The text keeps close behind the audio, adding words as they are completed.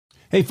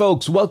Hey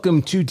folks,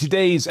 welcome to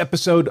today's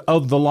episode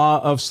of the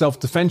Law of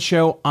Self-Defense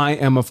Show. I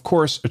am, of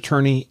course,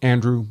 attorney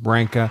Andrew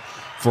Branca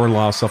for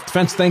Law of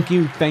Self-Defense. Thank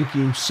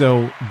you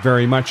so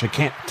very much. I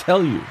can't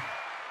tell you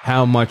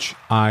how much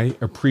I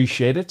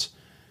appreciate it.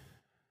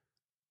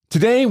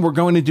 Today, we're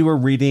going to do a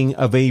reading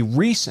of a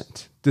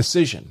recent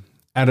decision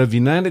out of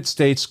United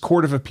States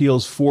Court of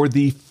Appeals for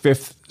the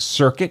Fifth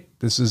Circuit.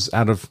 This is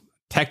out of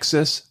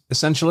Texas,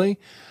 essentially,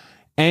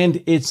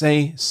 and it's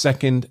a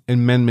Second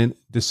Amendment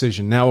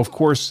decision. Now, of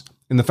course,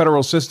 in the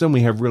federal system,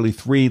 we have really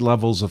three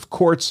levels of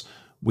courts.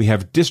 We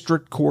have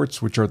district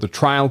courts, which are the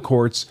trial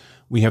courts.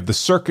 We have the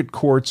circuit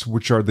courts,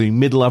 which are the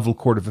mid-level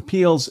court of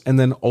appeals. And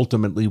then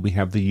ultimately, we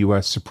have the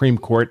U.S. Supreme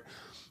Court.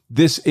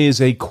 This is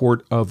a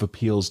court of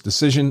appeals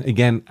decision,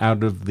 again,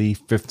 out of the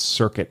Fifth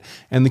Circuit.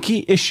 And the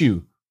key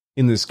issue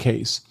in this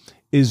case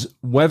is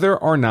whether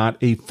or not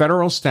a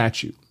federal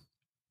statute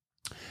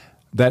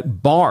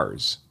that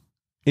bars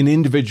an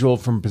individual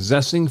from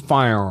possessing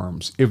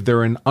firearms if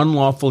they're an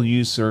unlawful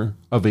user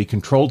of a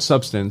controlled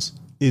substance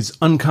is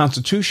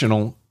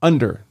unconstitutional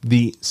under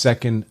the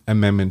Second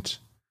Amendment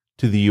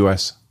to the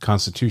U.S.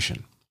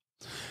 Constitution.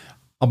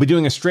 I'll be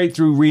doing a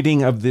straight-through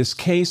reading of this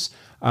case.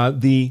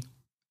 The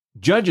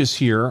judges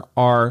here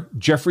are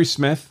Jeffrey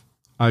Smith,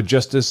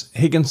 Justice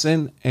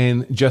Higginson,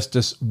 and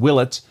Justice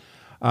Willett.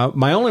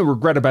 My only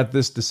regret about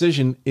this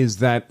decision is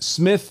that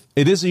Smith,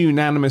 it is a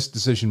unanimous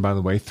decision, by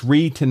the way,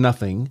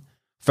 3-0.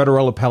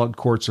 Federal appellate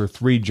courts are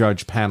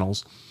 3-judge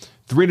panels.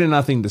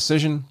 3-0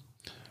 decision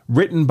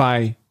written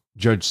by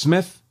Judge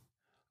Smith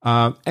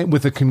and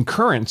with a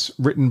concurrence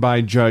written by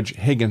Judge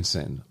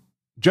Higginson.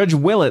 Judge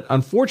Willett,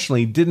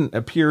 unfortunately, didn't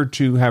appear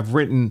to have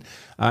written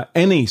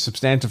any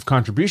substantive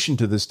contribution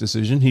to this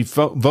decision. He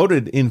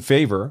voted in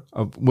favor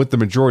with the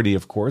majority,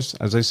 of course.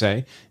 As I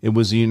say, it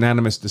was a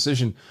unanimous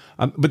decision.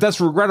 But that's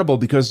regrettable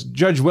because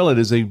Judge Willett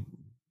is a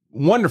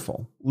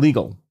wonderful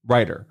legal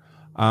writer.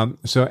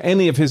 So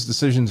any of his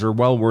decisions are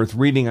well worth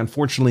reading.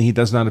 Unfortunately, he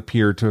does not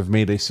appear to have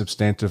made a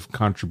substantive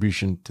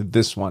contribution to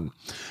this one.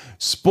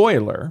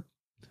 Spoiler,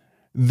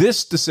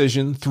 this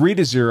decision,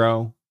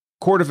 3-0,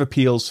 Court of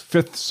Appeals,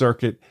 Fifth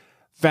Circuit,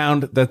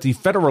 found that the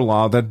federal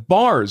law that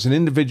bars an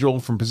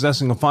individual from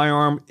possessing a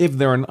firearm if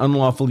they're an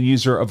unlawful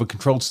user of a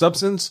controlled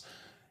substance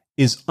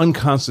is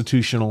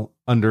unconstitutional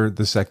under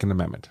the Second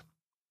Amendment.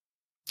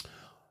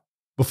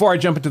 Before I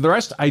jump into the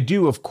rest, I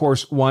do, of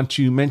course, want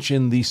to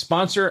mention the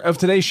sponsor of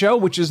today's show,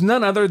 which is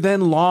none other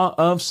than Law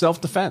of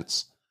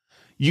Self-Defense.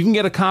 You can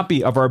get a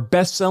copy of our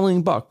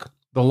best-selling book,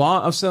 The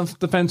Law of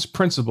Self-Defense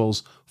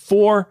Principles,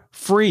 for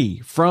free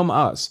from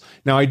us.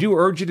 Now, I do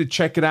urge you to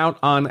check it out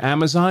on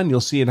Amazon.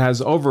 You'll see it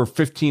has over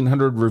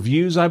 1,500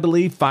 reviews, I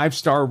believe,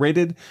 5-star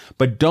rated.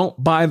 But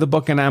don't buy the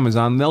book on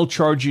Amazon. They'll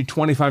charge you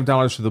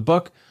 $25 for the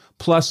book,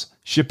 plus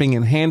shipping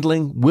and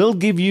handling. We'll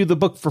give you the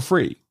book for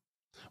free.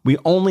 We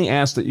only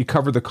ask that you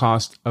cover the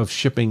cost of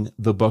shipping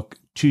the book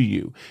to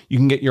you. You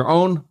can get your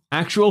own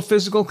actual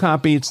physical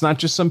copy. It's not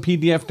just some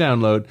PDF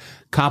download.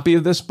 Copy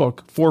of this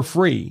book for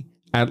free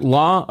at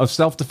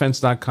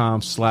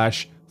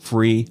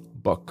lawofselfdefense.com/free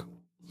book.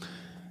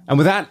 And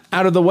with that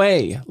out of the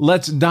way,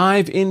 let's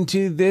dive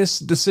into this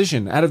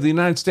decision out of the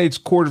United States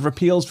Court of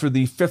Appeals for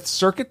the Fifth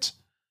Circuit,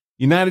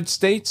 United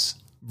States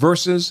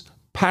versus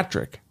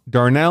Patrick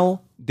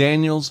Darnell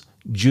Daniels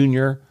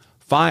Jr.,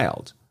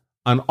 filed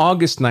on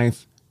August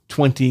 9th,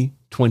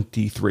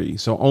 2023,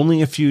 so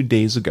only a few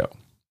days ago.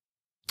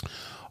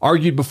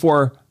 Argued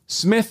before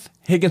Smith,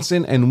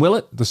 Higginson, and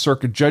Willett, the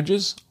circuit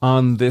judges,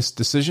 on this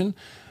decision,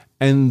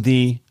 and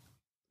the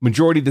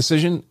majority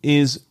decision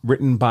is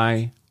written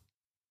by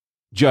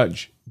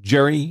Judge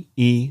Jerry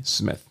E.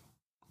 Smith.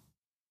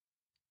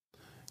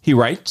 He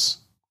writes,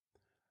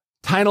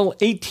 Title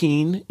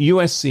 18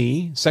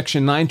 U.S.C.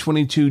 Section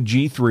 922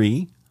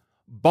 G3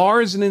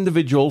 bars an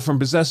individual from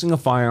possessing a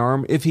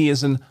firearm if he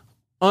is an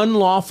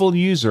unlawful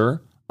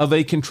user of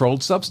a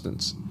controlled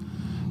substance.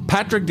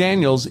 Patrick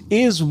Daniels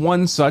is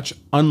one such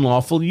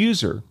unlawful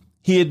user.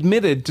 He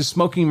admitted to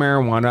smoking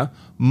marijuana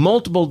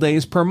multiple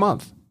days per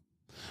month.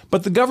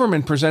 But the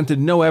government presented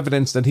no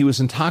evidence that he was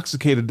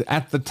intoxicated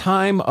at the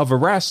time of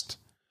arrest,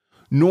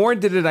 nor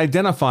did it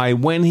identify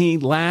when he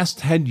last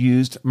had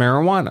used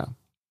marijuana.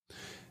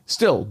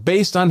 Still,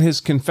 based on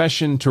his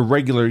confession to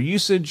regular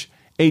usage,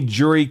 a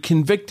jury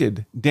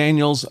convicted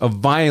Daniels of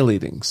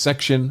violating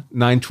Section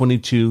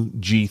 922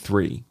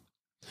 G3.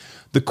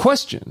 The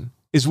question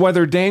is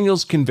whether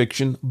Daniels'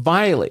 conviction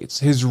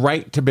violates his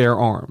right to bear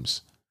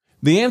arms.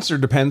 The answer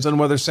depends on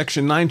whether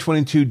Section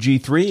 922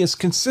 G3 is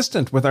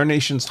consistent with our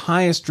nation's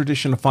highest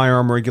tradition of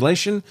firearm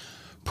regulation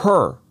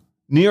per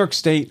New York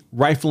State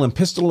Rifle and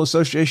Pistol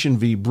Association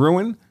v.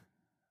 Bruin,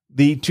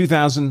 the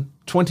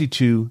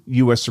 2022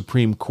 U.S.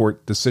 Supreme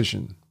Court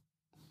decision.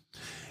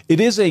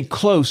 It is a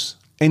close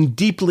and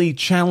deeply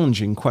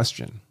challenging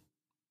question.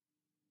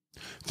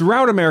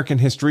 Throughout American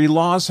history,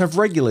 laws have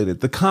regulated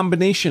the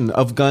combination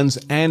of guns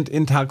and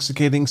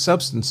intoxicating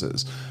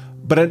substances,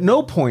 but at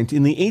no point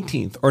in the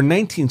 18th or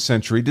 19th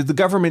century did the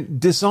government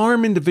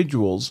disarm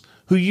individuals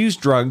who used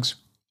drugs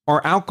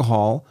or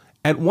alcohol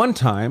at one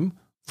time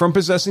from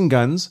possessing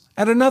guns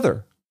at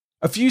another.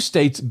 A few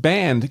states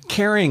banned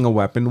carrying a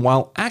weapon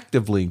while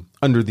actively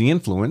under the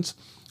influence,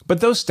 but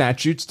those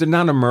statutes did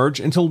not emerge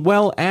until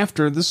well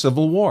after the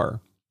Civil War.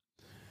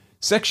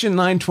 Section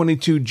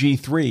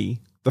 922G3,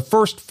 the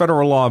first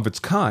federal law of its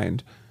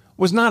kind,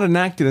 was not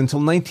enacted until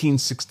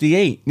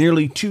 1968,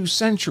 nearly 2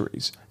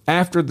 centuries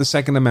after the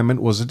Second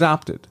Amendment was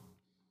adopted.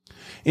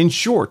 In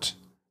short,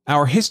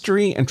 our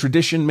history and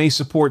tradition may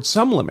support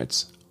some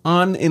limits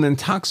on an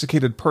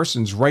intoxicated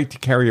person's right to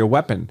carry a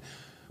weapon,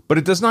 but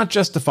it does not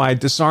justify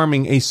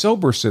disarming a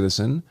sober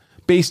citizen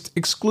based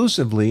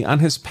exclusively on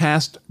his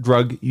past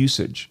drug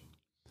usage.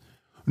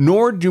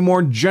 Nor do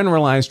more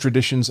generalized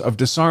traditions of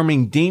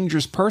disarming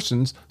dangerous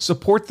persons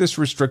support this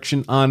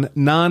restriction on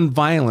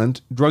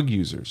non-violent drug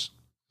users.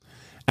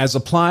 As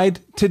applied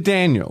to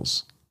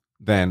Daniels,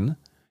 then,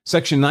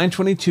 Section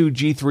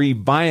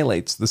 922G3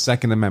 violates the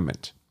Second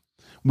Amendment.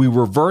 We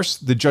reverse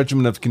the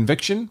judgment of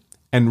conviction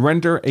and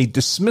render a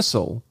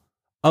dismissal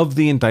of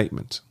the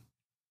indictment.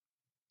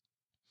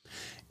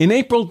 In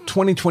April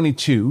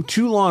 2022,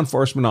 2 law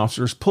enforcement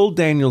officers pulled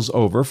Daniels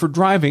over for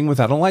driving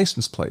without a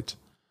license plate.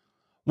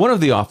 One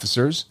of the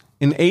officers,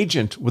 an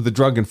agent with the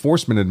Drug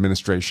Enforcement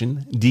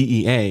Administration,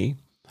 DEA,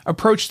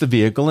 approached the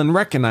vehicle and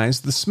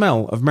recognized the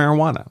smell of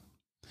marijuana.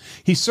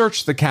 He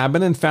searched the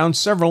cabin and found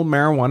several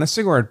marijuana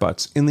cigarette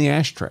butts in the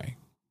ashtray.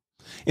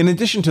 In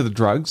addition to the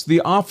drugs,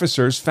 the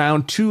officers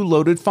found 2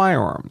 loaded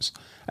firearms,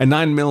 a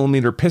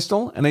 9mm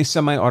pistol and a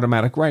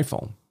semi-automatic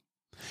rifle.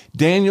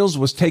 Daniels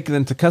was taken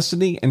into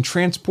custody and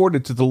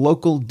transported to the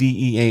local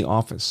DEA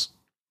office.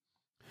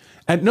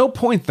 At no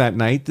point that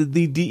night did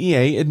the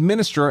DEA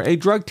administer a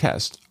drug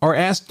test or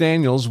ask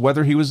Daniels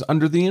whether he was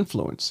under the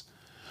influence,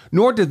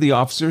 nor did the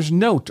officers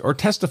note or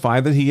testify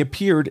that he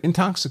appeared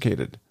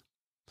intoxicated.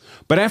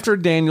 But after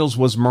Daniels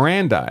was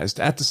Mirandized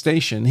at the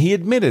station, he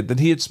admitted that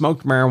he had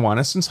smoked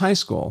marijuana since high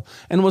school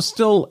and was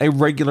still a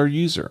regular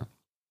user.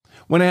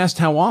 When asked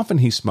how often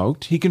he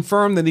smoked, he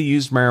confirmed that he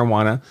used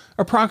marijuana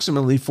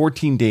approximately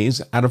 14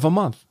 days out of a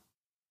month.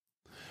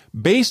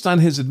 Based on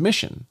his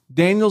admission,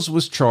 Daniels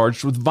was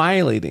charged with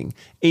violating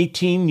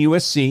 18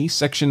 U.S.C.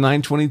 Section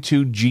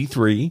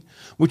 922G3,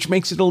 which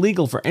makes it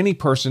illegal for any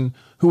person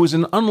who is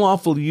an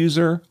unlawful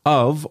user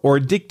of or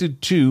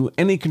addicted to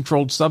any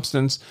controlled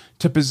substance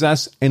to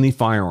possess any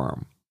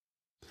firearm.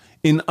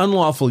 An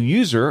unlawful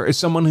user is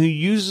someone who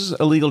uses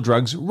illegal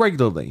drugs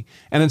regularly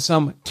and in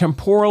some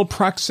temporal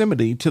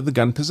proximity to the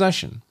gun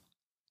possession.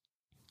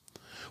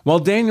 While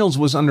Daniels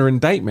was under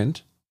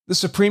indictment, the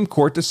Supreme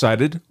Court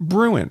decided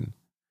Bruin.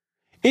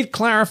 It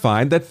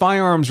clarified that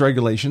firearms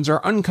regulations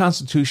are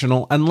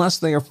unconstitutional unless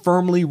they are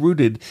firmly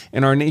rooted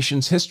in our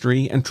nation's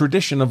history and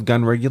tradition of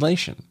gun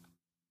regulation.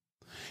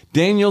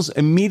 Daniels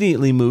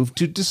immediately moved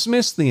to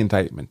dismiss the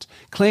indictment,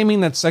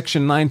 claiming that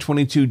Section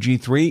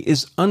 922G3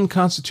 is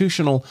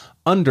unconstitutional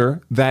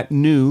under that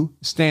new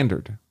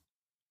standard.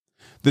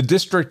 The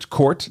district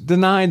court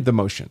denied the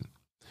motion.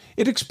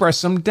 It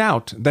expressed some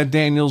doubt that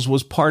Daniels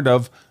was part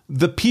of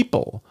the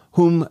people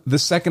whom the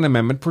Second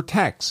Amendment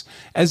protects,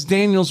 as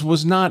Daniels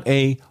was not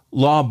a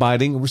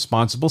law-abiding,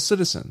 responsible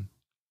citizen.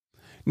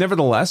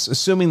 Nevertheless,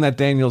 assuming that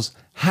Daniels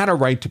had a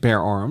right to bear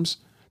arms,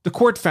 the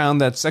court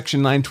found that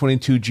Section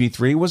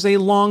 922G3 was a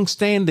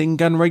long-standing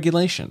gun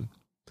regulation.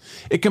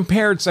 It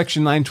compared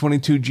Section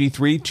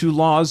 922G3 to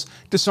laws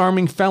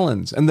disarming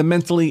felons and the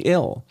mentally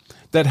ill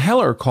that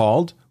Heller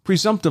called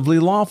presumptively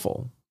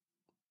lawful.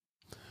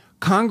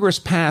 Congress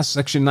passed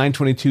Section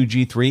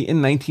 922G3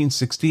 in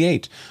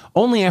 1968,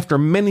 only after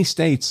many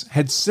states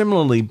had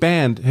similarly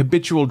banned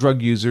habitual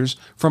drug users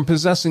from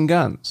possessing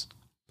guns.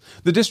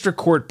 The district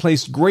court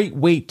placed great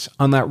weight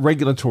on that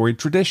regulatory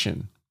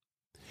tradition.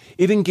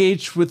 It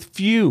engaged with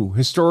few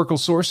historical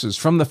sources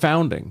from the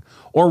founding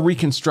or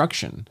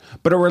Reconstruction,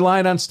 but it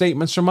relied on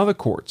statements from other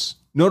courts,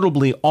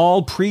 notably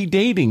all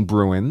predating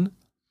Bruin,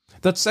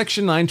 that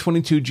Section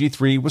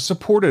 922G3 was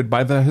supported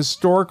by the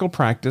historical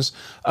practice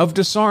of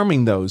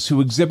disarming those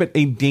who exhibit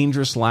a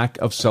dangerous lack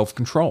of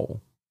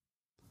self-control.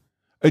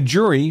 A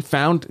jury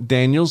found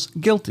Daniels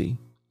guilty.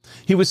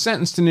 He was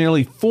sentenced to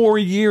nearly 4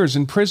 years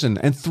in prison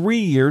and 3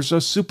 years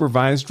of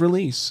supervised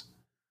release.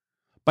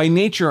 By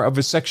nature of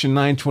a Section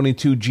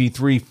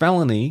 922G3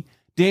 felony,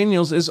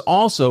 Daniels is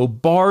also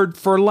barred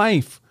for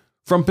life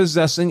from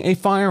possessing a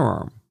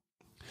firearm.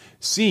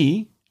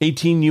 See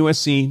 18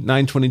 U.S.C.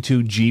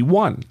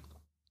 922G1.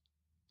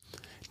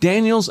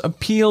 Daniels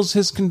appeals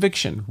his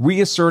conviction,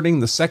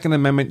 reasserting the Second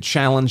Amendment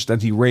challenge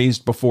that he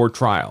raised before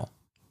trial.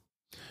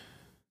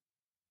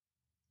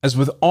 As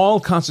with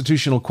all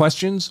constitutional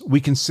questions, we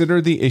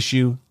consider the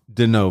issue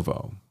de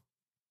novo.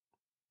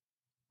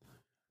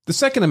 The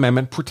Second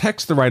Amendment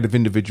protects the right of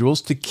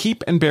individuals to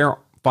keep and bear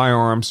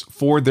firearms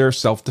for their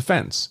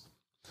self-defense.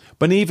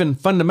 But even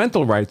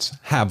fundamental rights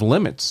have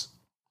limits.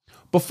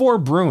 Before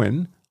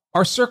Bruin,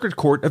 our circuit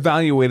court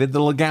evaluated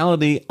the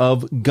legality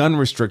of gun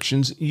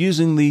restrictions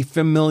using the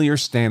familiar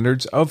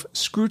standards of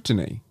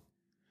scrutiny.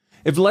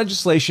 If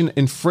legislation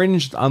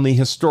infringed on the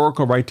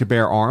historical right to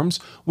bear arms,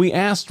 we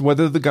asked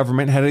whether the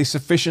government had a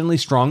sufficiently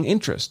strong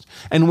interest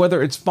and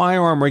whether its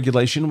firearm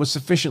regulation was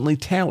sufficiently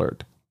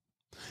tailored.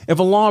 If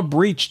a law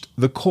breached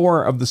the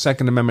core of the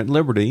Second Amendment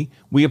liberty,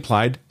 we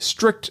applied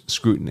strict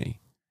scrutiny.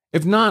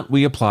 If not,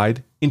 we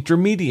applied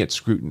intermediate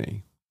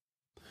scrutiny.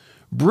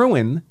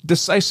 Bruen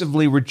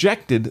decisively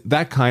rejected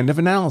that kind of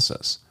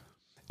analysis.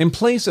 In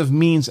place of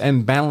means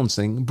and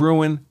balancing,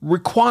 Bruen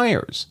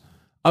requires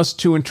us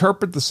to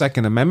interpret the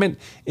Second Amendment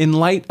in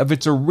light of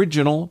its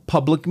original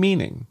public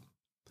meaning.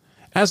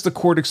 As the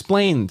court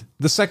explained,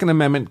 the Second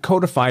Amendment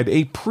codified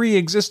a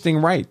pre-existing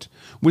right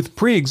with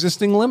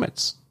pre-existing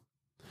limits.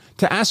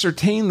 To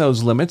ascertain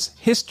those limits,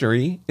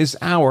 history is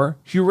our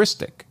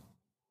heuristic.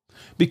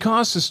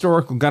 Because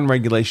historical gun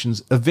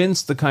regulations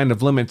evince the kind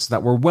of limits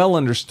that were well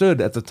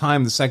understood at the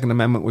time the Second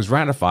Amendment was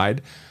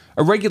ratified,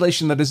 a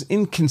regulation that is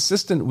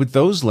inconsistent with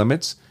those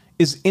limits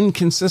is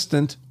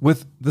inconsistent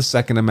with the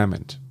Second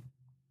Amendment.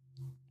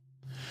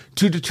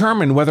 To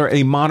determine whether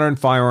a modern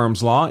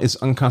firearms law is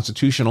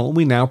unconstitutional,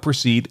 we now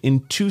proceed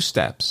in 2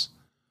 steps.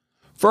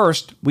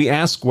 First, we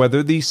ask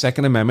whether the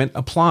Second Amendment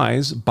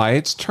applies by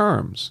its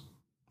terms.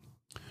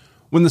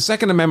 When the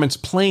Second Amendment's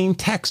plain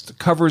text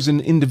covers an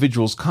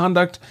individual's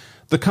conduct,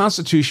 the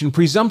Constitution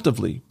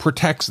presumptively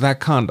protects that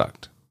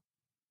conduct.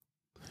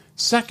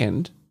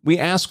 Second, we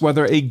ask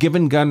whether a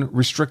given gun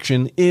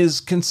restriction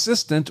is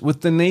consistent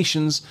with the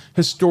nation's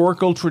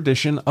historical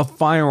tradition of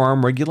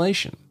firearm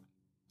regulation.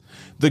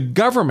 The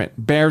government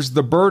bears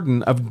the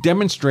burden of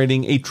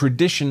demonstrating a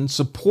tradition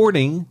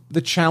supporting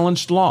the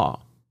challenged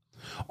law.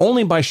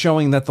 Only by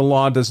showing that the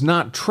law does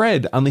not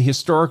tread on the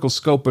historical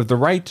scope of the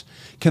right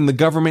can the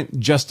government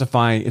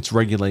justify its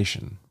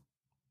regulation.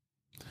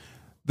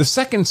 The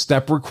second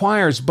step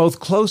requires both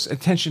close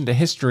attention to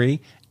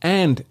history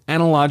and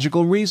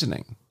analogical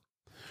reasoning.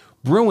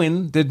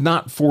 Bruen did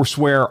not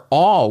forswear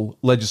all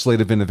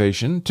legislative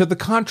innovation. To the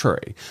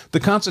contrary, the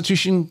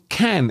Constitution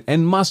can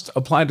and must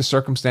apply to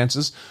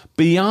circumstances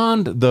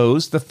beyond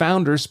those the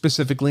founders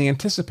specifically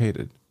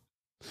anticipated.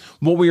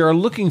 What we are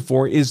looking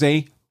for is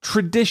a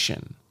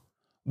tradition,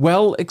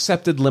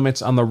 well-accepted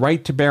limits on the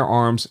right to bear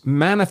arms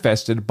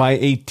manifested by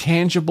a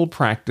tangible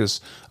practice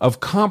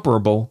of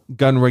comparable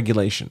gun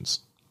regulations.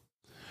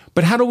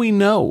 But how do we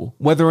know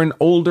whether an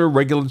older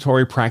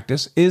regulatory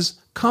practice is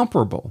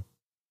comparable?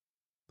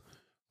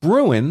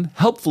 Bruen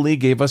helpfully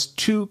gave us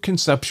 2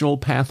 conceptual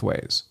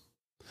pathways.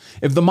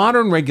 If the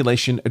modern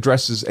regulation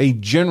addresses a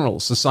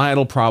general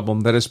societal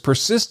problem that has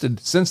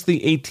persisted since the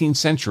 18th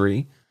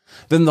century,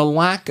 then the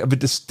lack of a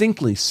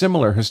distinctly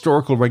similar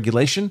historical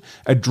regulation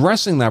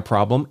addressing that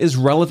problem is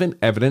relevant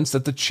evidence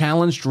that the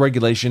challenged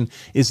regulation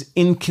is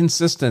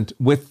inconsistent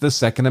with the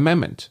Second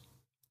Amendment.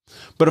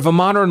 But if a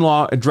modern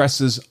law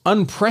addresses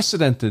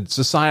unprecedented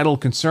societal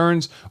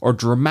concerns or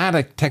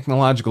dramatic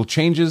technological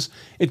changes,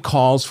 it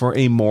calls for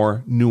a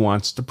more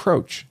nuanced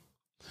approach.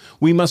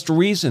 We must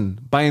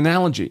reason by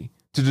analogy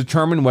to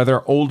determine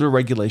whether older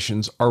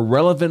regulations are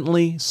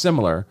relevantly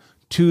similar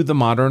to the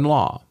modern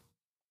law.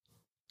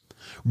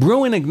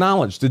 Bruen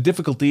acknowledged the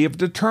difficulty of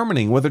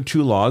determining whether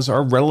 2 laws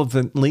are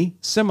relevantly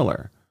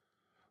similar.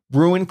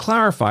 Bruen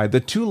clarified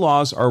that 2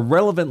 laws are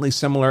relevantly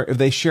similar if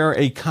they share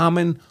a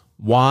common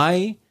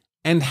why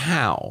and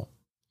how.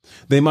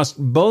 They must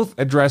both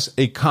address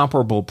a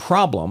comparable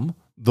problem,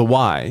 the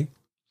why,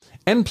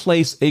 and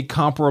place a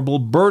comparable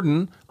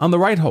burden on the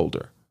right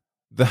holder,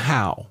 the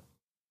how.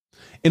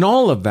 In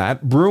all of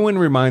that, Bruen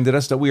reminded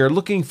us that we are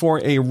looking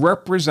for a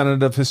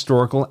representative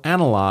historical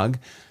analog,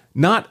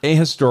 not a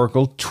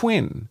historical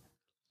twin.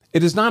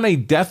 It is not a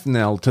death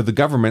knell to the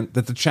government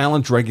that the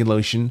challenge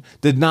regulation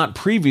did not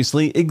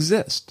previously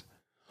exist.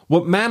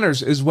 What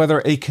matters is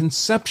whether a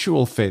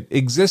conceptual fit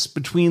exists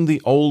between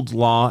the old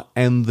law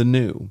and the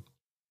new.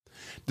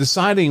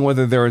 Deciding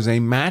whether there is a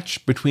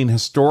match between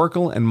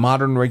historical and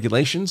modern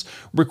regulations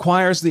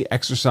requires the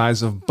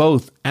exercise of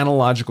both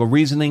analogical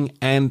reasoning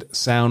and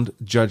sound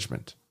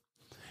judgment.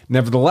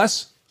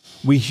 Nevertheless,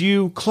 we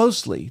hew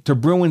closely to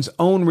Bruen's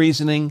own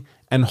reasoning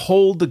and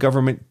hold the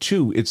government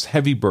to its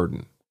heavy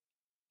burden.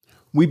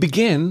 We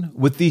begin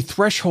with the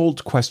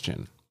threshold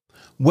question: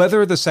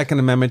 whether the Second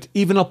Amendment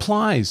even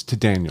applies to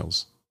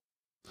Daniels.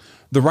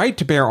 The right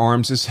to bear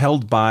arms is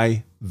held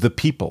by the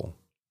people.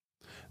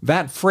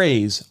 That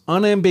phrase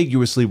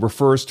unambiguously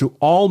refers to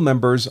all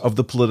members of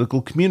the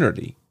political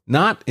community,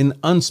 not an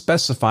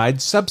unspecified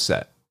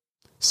subset.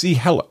 See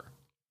Heller.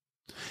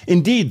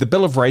 Indeed, the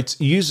Bill of Rights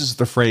uses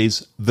the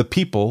phrase the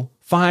people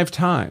 5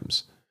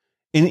 times.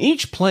 In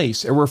each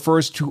place, it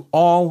refers to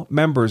all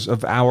members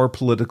of our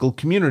political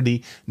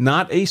community,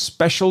 not a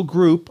special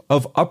group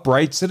of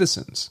upright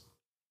citizens.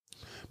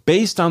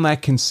 Based on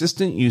that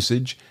consistent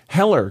usage,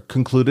 Heller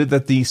concluded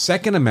that the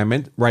Second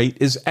Amendment right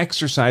is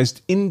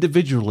exercised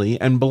individually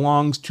and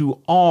belongs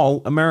to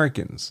all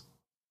Americans.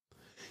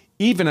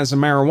 Even as a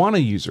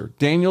marijuana user,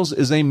 Daniels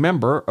is a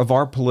member of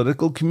our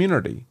political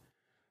community.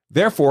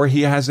 Therefore,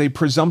 he has a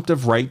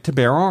presumptive right to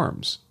bear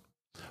arms.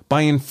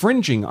 By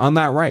infringing on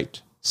that right,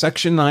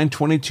 Section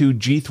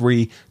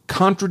 922G3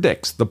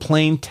 contradicts the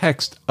plain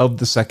text of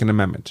the Second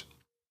Amendment.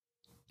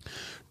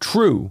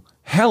 True,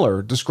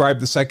 Heller described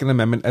the Second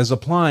Amendment as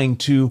applying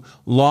to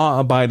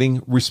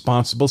law-abiding,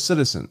 responsible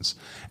citizens,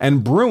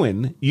 and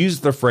Bruin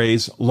used the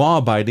phrase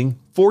law-abiding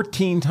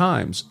 14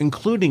 times,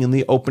 including in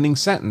the opening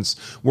sentence,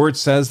 where it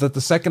says that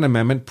the Second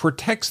Amendment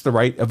protects the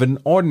right of an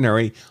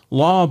ordinary,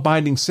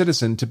 law-abiding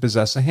citizen to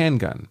possess a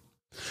handgun.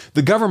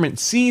 The government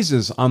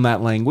seizes on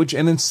that language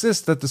and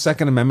insists that the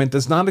Second Amendment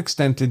does not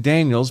extend to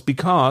Daniels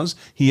because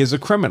he is a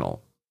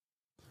criminal.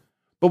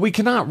 But we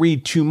cannot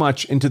read too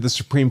much into the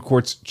Supreme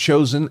Court's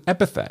chosen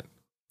epithet.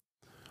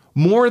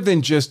 More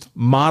than just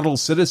model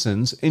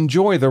citizens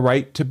enjoy the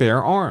right to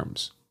bear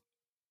arms.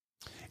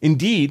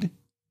 Indeed,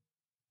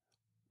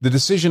 the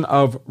decision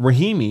of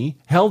Rahimi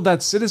held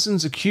that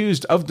citizens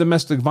accused of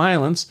domestic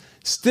violence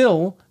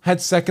still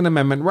had Second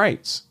Amendment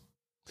rights.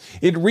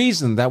 It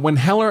reasoned that when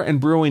Heller and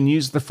Bruin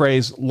used the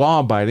phrase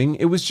law-abiding,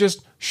 it was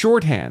just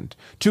shorthand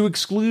to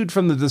exclude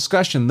from the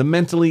discussion the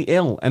mentally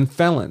ill and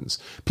felons,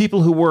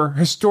 people who were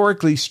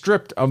historically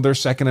stripped of their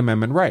Second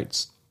Amendment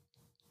rights.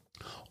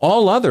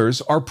 All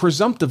others are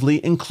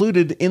presumptively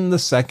included in the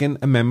Second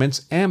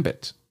Amendment's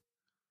ambit.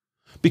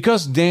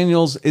 Because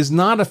Daniels is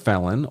not a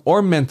felon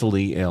or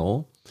mentally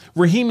ill,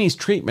 Rahimi's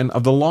treatment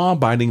of the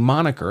law-abiding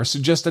moniker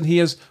suggests that he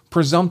has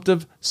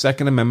presumptive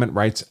Second Amendment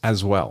rights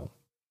as well.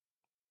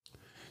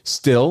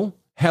 Still,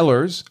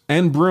 Heller's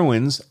and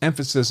Bruin's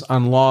emphasis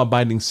on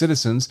law-abiding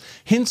citizens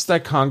hints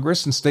that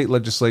Congress and state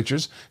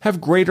legislatures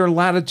have greater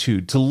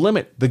latitude to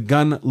limit the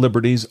gun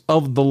liberties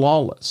of the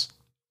lawless.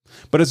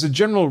 But as a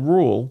general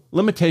rule,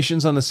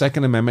 limitations on the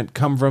Second Amendment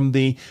come from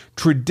the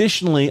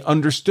traditionally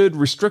understood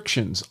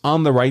restrictions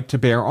on the right to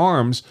bear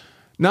arms,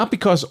 not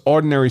because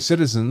ordinary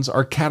citizens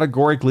are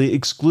categorically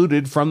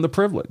excluded from the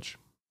privilege.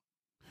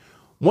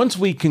 Once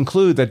we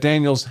conclude that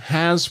Daniels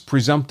has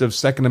presumptive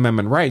Second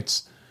Amendment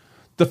rights,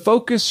 the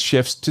focus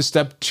shifts to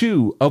step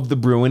 2 of the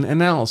Bruin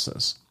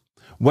analysis,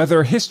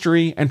 whether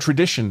history and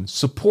tradition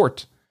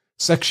support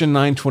Section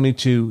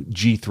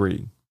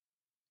 922G3.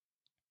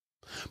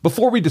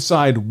 Before we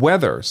decide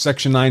whether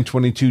Section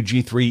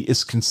 922G3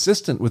 is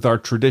consistent with our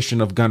tradition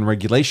of gun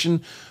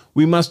regulation,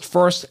 we must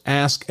first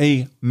ask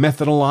a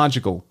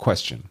methodological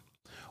question.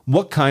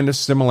 What kind of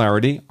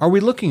similarity are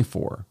we looking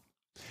for?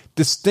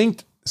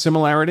 Distinct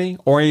similarity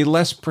or a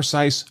less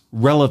precise,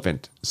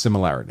 relevant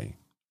similarity?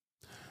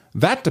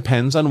 That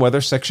depends on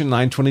whether Section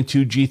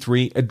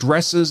 922G3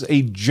 addresses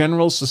a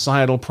general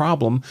societal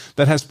problem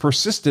that has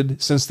persisted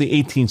since the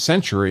 18th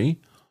century,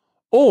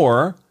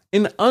 or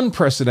an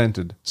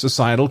unprecedented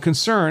societal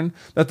concern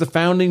that the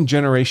founding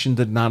generation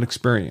did not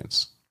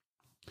experience.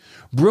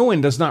 Bruin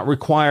does not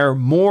require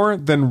more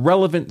than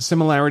relevant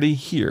similarity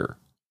here.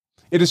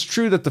 It is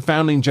true that the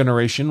founding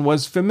generation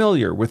was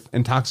familiar with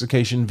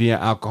intoxication via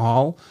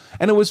alcohol,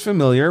 and it was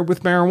familiar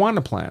with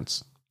marijuana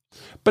plants.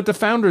 But the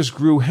founders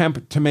grew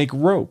hemp to make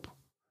rope.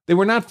 They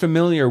were not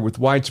familiar with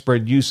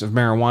widespread use of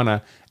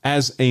marijuana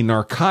as a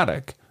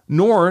narcotic,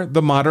 nor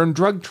the modern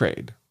drug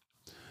trade.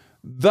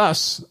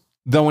 Thus,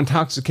 though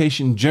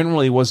intoxication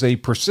generally was a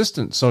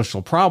persistent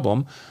social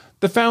problem,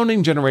 the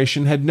founding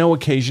generation had no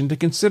occasion to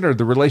consider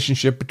the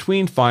relationship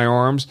between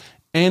firearms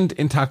and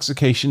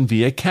intoxication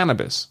via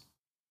cannabis.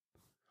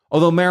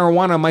 Although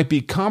marijuana might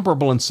be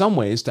comparable in some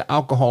ways to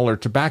alcohol or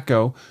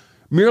tobacco,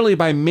 merely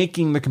by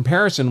making the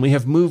comparison, we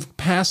have moved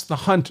past the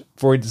hunt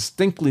for a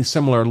distinctly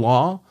similar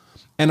law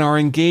and are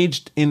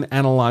engaged in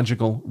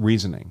analogical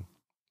reasoning.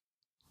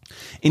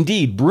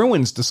 Indeed,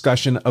 Bruin's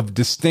discussion of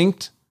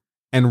distinct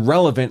and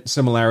relevant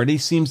similarity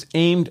seems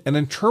aimed at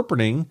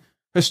interpreting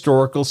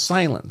historical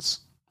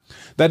silence.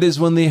 That is,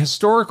 when the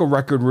historical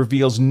record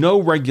reveals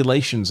no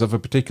regulations of a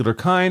particular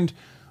kind,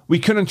 we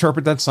could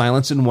interpret that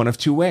silence in one of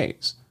 2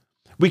 ways.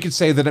 We could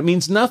say that it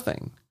means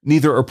nothing,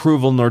 neither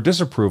approval nor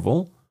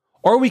disapproval,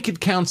 or we could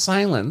count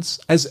silence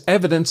as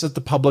evidence that the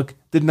public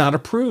did not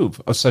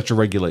approve of such a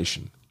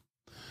regulation.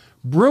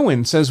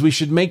 Bruin says we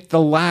should make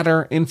the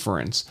latter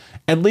inference,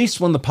 at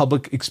least when the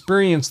public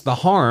experienced the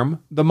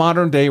harm the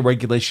modern-day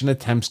regulation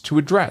attempts to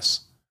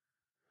address.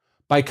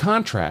 By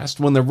contrast,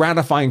 when the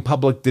ratifying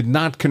public did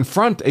not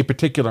confront a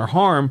particular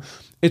harm,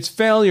 its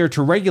failure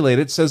to regulate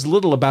it says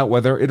little about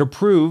whether it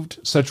approved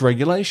such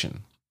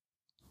regulation.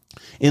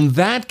 In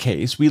that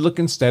case, we look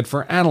instead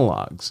for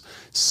analogs,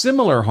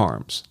 similar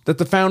harms that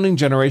the founding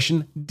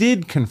generation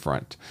did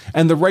confront,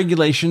 and the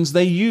regulations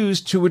they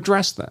used to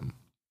address them.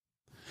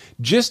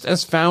 Just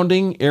as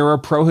founding-era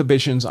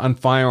prohibitions on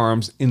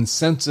firearms in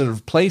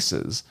sensitive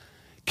places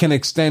can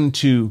extend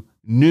to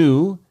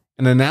new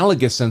and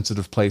analogous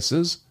sensitive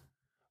places,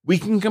 we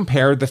can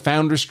compare the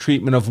founders'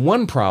 treatment of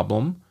one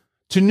problem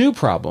to new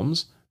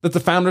problems that the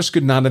founders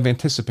could not have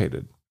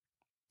anticipated.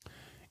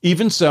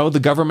 Even so, the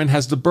government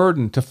has the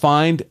burden to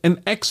find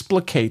and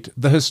explicate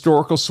the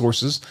historical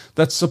sources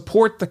that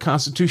support the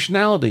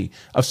constitutionality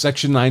of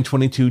Section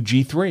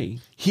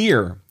 922G3.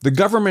 Here, the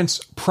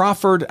government's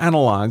proffered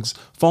analogs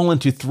fall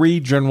into 3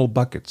 general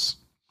buckets.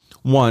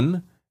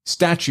 1.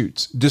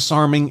 Statutes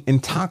disarming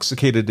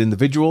intoxicated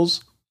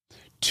individuals.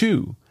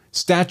 2.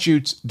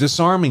 statutes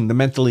disarming the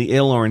mentally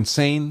ill or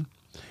insane,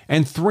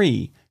 and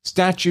 3,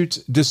 statutes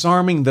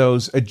disarming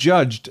those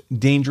adjudged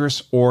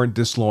dangerous or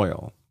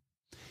disloyal.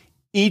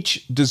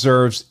 Each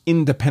deserves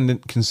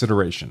independent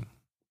consideration.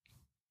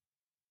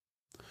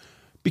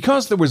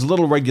 Because there was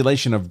little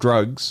regulation of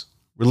drugs,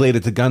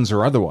 related to guns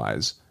or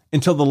otherwise,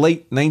 until the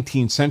late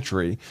 19th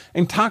century,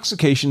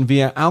 intoxication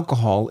via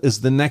alcohol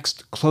is the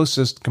next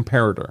closest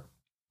comparator.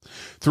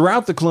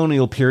 Throughout the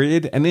colonial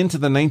period and into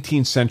the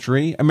 19th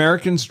century,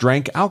 Americans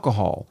drank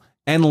alcohol,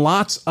 and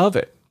lots of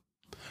it.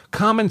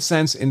 Common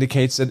sense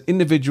indicates that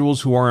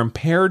individuals who are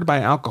impaired by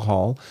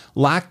alcohol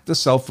lack the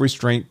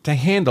self-restraint to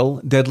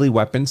handle deadly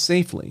weapons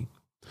safely.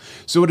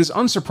 So it is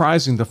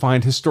unsurprising to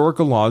find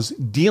historical laws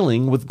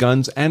dealing with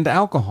guns and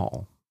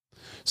alcohol.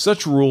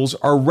 Such rules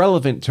are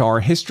relevant to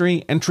our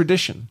history and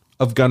tradition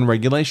of gun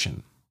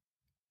regulation.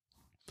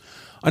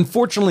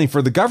 Unfortunately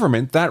for the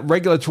government, that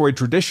regulatory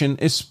tradition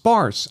is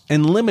sparse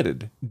and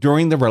limited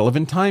during the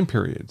relevant time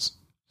periods.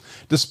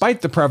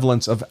 Despite the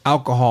prevalence of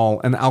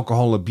alcohol and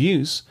alcohol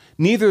abuse,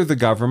 neither the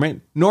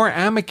government nor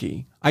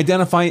amici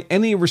identify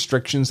any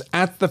restrictions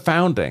at the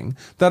founding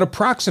that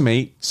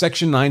approximate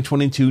Section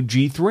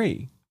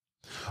 922G3.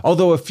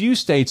 Although a few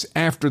states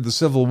after the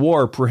Civil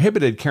War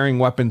prohibited carrying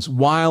weapons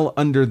while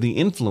under the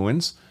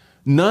influence,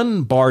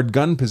 none barred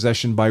gun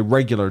possession by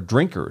regular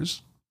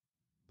drinkers.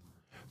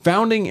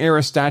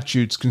 Founding-era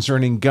statutes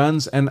concerning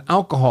guns and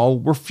alcohol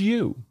were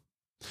few.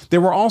 They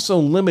were also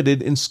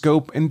limited in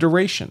scope and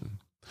duration.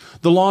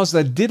 The laws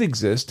that did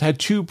exist had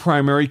 2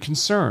 primary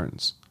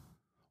concerns.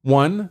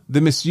 1,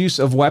 the misuse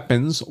of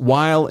weapons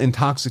while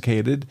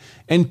intoxicated,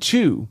 and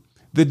 2,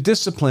 the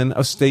discipline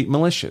of state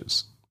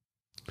militias.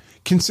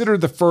 Consider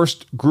the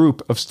first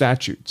group of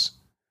statutes.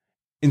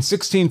 In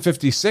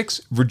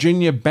 1656,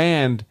 Virginia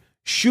banned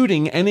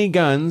shooting any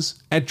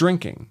guns at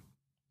drinking.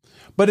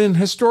 But in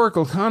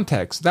historical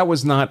context, that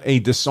was not a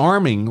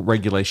disarming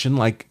regulation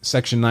like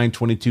Section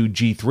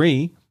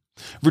 922G3.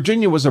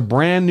 Virginia was a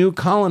brand new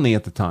colony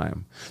at the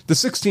time. The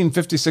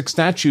 1656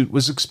 statute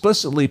was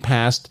explicitly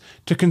passed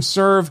to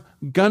conserve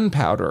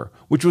gunpowder,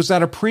 which was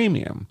at a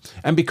premium,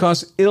 and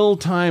because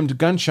ill-timed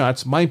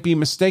gunshots might be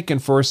mistaken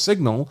for a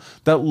signal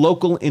that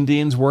local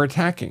Indians were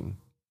attacking.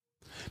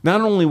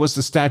 Not only was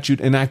the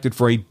statute enacted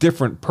for a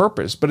different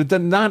purpose, but it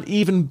did not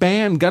even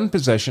ban gun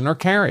possession or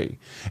carry.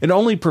 It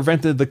only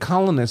prevented the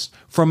colonists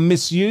from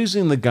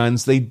misusing the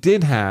guns they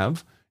did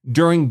have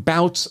during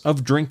bouts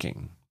of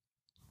drinking.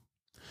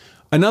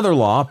 Another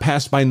law,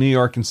 passed by New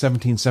York in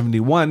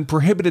 1771,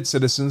 prohibited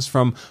citizens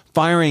from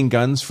firing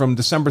guns from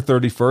December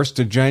 31st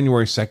to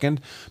January 2nd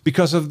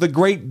because of the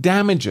great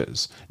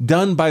damages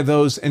done by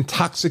those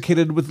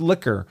intoxicated with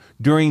liquor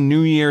during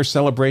New Year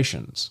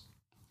celebrations.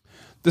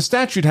 The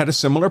statute had a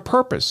similar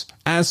purpose,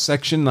 as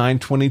Section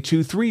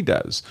 922(3)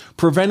 does,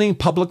 preventing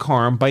public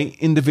harm by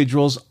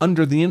individuals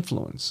under the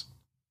influence.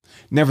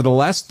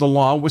 Nevertheless, the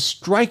law was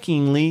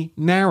strikingly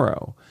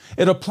narrow.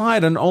 It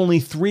applied on only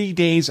 3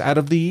 days out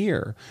of the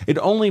year. It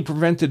only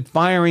prevented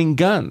firing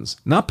guns,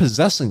 not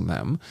possessing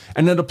them,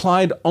 and it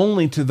applied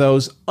only to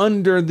those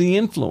under the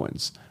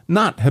influence,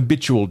 not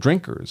habitual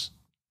drinkers.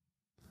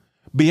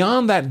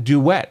 Beyond that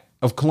duet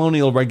of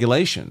colonial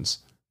regulations,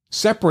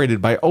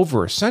 separated by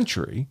over a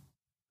century,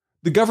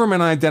 the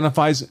government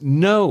identifies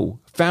no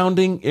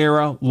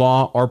founding-era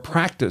law or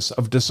practice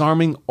of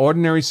disarming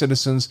ordinary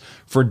citizens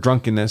for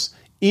drunkenness,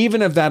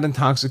 even if that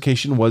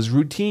intoxication was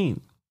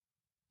routine.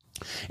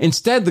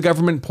 Instead, the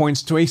government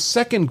points to a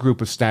second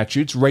group of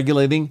statutes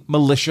regulating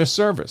militia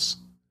service.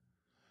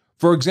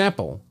 For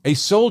example, a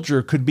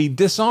soldier could be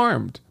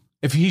disarmed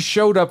if he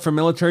showed up for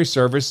military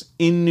service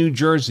in New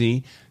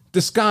Jersey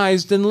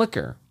disguised in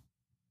liquor.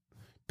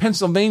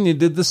 Pennsylvania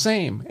did the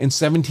same in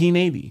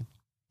 1780.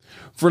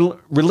 For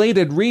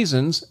related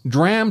reasons,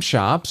 dram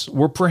shops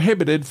were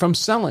prohibited from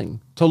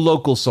selling to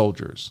local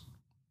soldiers.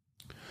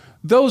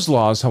 Those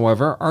laws,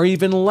 however, are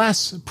even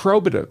less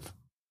probative.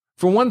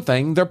 For one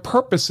thing, their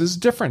purpose is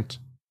different.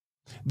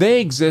 They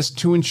exist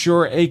to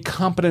ensure a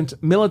competent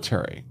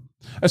military.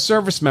 A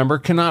service member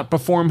cannot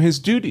perform his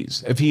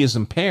duties if he is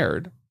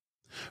impaired.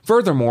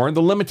 Furthermore,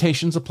 the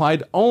limitations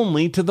applied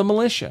only to the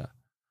militia.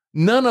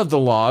 None of the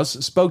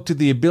laws spoke to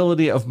the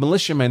ability of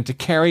militiamen to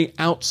carry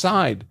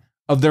outside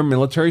of their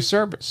military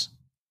service.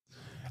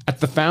 At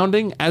the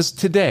founding, as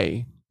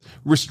today,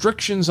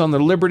 restrictions on the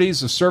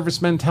liberties of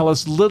servicemen tell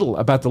us little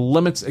about the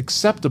limits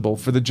acceptable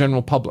for the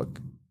general public.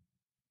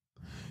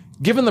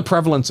 Given the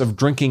prevalence of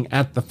drinking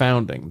at the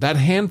founding, that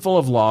handful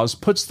of laws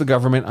puts the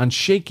government on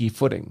shaky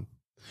footing.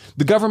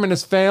 The government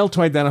has failed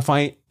to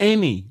identify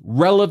any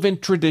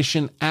relevant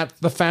tradition at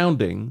the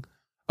founding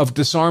of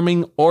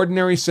disarming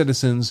ordinary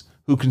citizens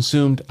who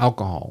consumed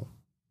alcohol.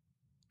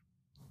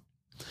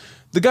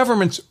 The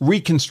government's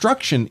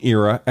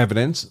Reconstruction-era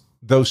evidence,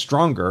 though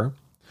stronger,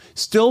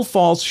 still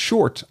falls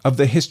short of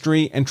the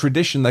history and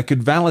tradition that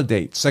could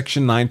validate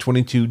Section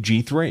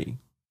 922G3.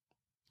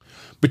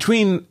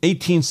 Between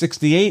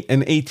 1868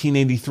 and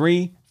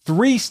 1883,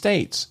 3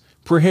 states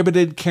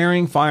prohibited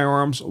carrying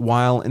firearms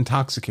while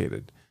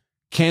intoxicated: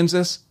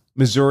 Kansas,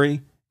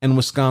 Missouri, and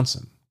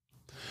Wisconsin.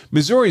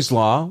 Missouri's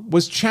law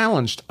was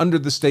challenged under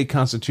the state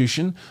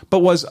constitution, but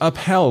was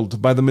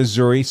upheld by the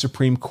Missouri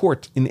Supreme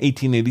Court in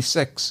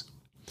 1886.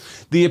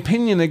 The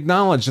opinion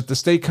acknowledged that the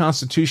state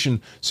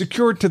constitution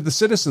secured to the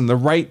citizen the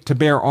right to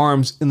bear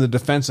arms in the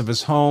defense of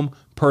his home,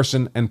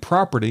 person, and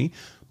property,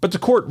 but the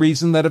court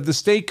reasoned that if the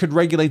state could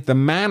regulate the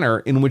manner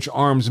in which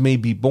arms may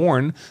be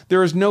borne,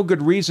 there is no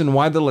good reason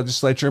why the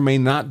legislature may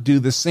not do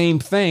the same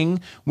thing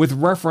with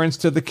reference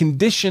to the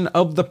condition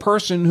of the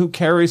person who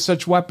carries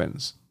such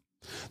weapons.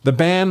 The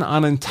ban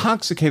on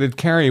intoxicated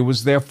carry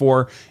was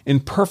therefore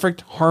in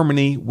perfect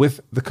harmony with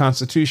the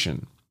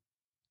Constitution.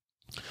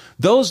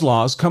 Those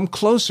laws come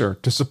closer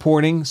to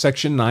supporting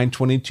Section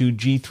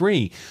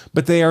 922G3,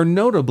 but they are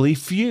notably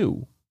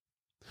few.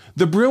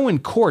 The Bruin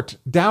court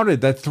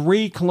doubted that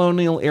 3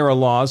 colonial-era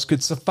laws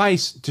could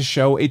suffice to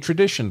show a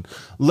tradition,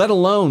 let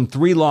alone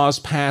 3 laws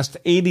passed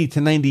 80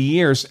 to 90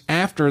 years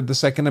after the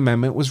Second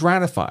Amendment was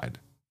ratified.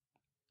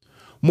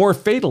 More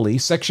fatally,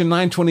 Section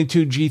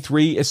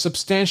 922G3 is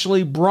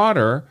substantially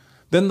broader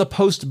than the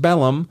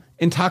postbellum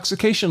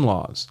intoxication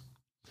laws.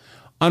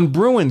 On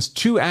Bruin's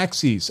 2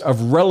 axes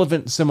of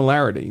relevant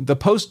similarity, the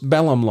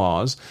postbellum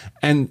laws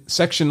and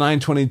Section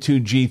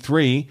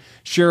 922G3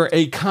 share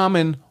a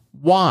common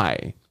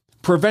why,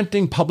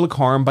 preventing public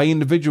harm by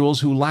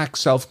individuals who lack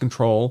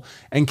self-control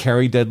and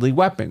carry deadly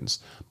weapons.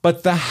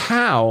 But the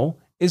how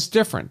is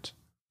different.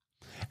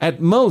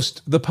 At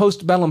most, the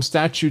postbellum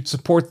statutes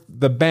support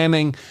the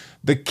banning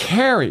the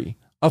carry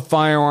of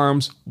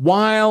firearms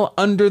while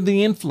under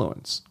the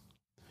influence.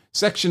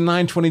 Section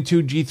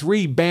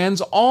 922G3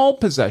 bans all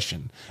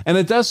possession, and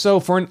it does so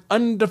for an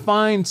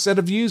undefined set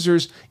of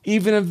users,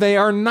 even if they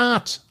are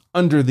not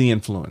under the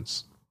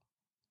influence.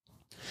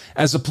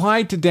 As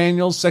applied to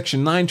Daniels,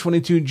 Section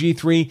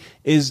 922G3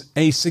 is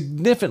a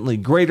significantly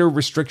greater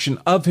restriction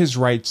of his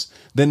rights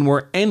than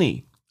were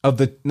any of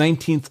the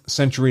 19th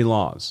century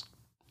laws.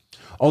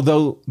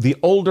 Although the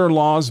older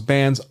laws'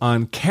 bans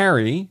on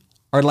carry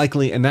are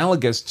likely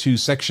analogous to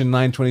Section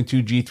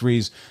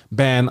 922G3's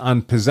ban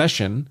on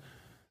possession,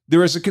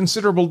 there is a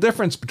considerable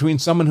difference between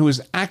someone who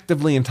is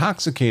actively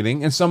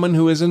intoxicating and someone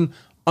who is an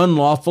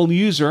unlawful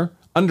user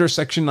under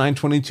Section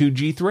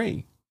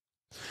 922G3.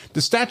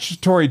 The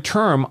statutory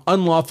term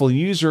unlawful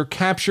user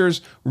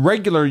captures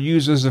regular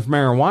users of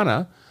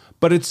marijuana,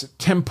 but its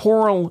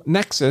temporal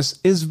nexus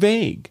is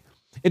vague.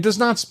 It does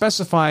not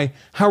specify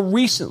how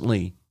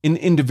recently an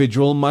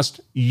individual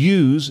must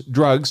use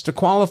drugs to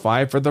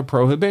qualify for the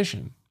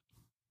prohibition.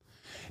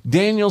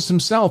 Daniels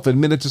himself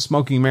admitted to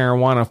smoking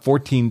marijuana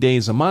 14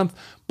 days a month,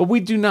 but we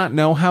do not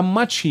know how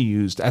much he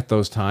used at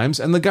those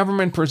times, and the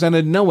government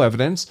presented no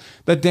evidence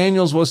that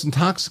Daniels was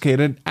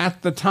intoxicated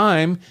at the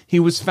time he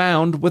was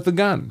found with a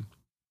gun.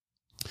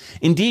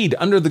 Indeed,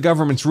 under the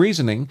government's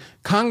reasoning,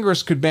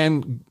 Congress could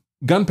ban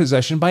gun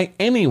possession by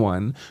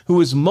anyone who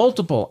has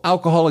multiple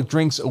alcoholic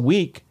drinks a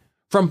week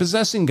from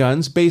possessing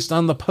guns based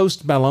on the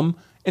postbellum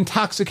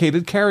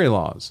intoxicated carry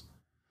laws.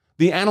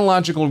 The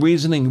analogical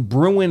reasoning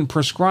Bruin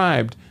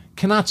prescribed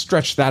cannot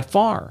stretch that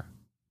far.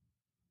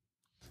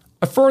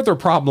 A further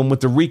problem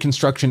with the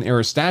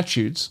Reconstruction-era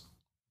statutes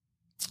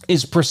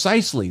is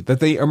precisely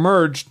that they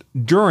emerged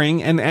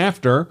during and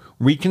after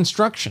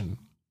Reconstruction.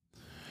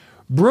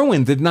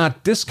 Bruin did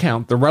not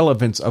discount the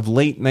relevance of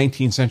late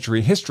 19th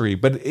century history,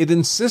 but it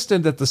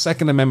insisted that the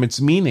Second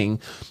Amendment's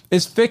meaning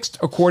is fixed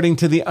according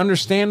to the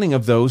understanding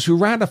of those who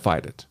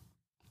ratified it.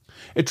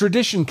 A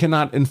tradition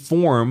cannot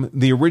inform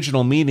the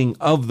original meaning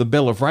of the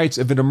Bill of Rights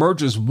if it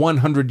emerges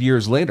 100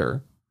 years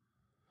later.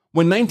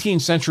 When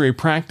 19th century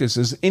practice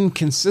is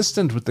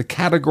inconsistent with the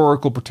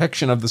categorical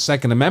protection of the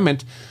Second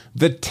Amendment,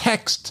 the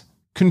text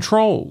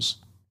controls.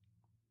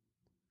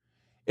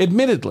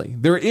 Admittedly,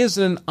 there is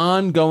an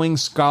ongoing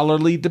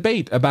scholarly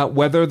debate about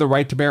whether the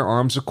right to bear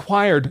arms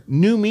acquired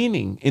new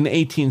meaning in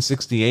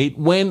 1868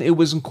 when it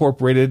was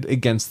incorporated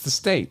against the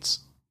states.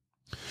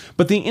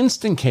 But the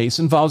instant case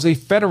involves a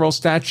federal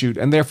statute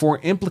and therefore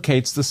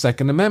implicates the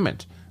Second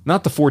Amendment,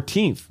 not the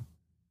 14th.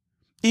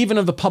 Even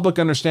if the public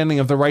understanding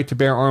of the right to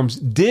bear arms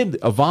did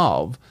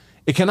evolve,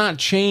 it cannot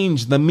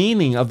change the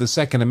meaning of the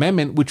Second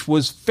Amendment, which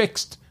was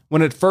fixed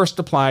when it first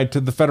applied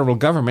to the federal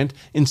government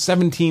in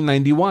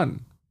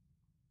 1791.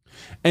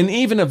 And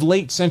even if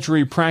late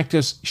century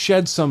practice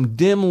shed some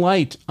dim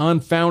light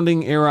on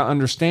founding era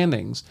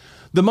understandings,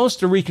 the most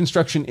the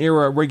Reconstruction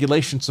era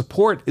regulations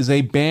support is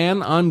a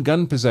ban on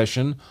gun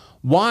possession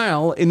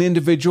while an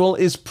individual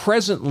is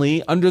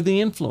presently under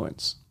the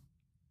influence.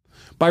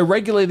 By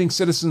regulating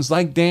citizens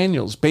like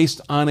Daniels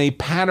based on a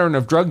pattern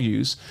of drug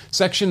use,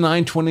 Section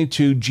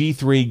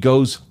 922G3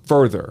 goes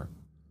further.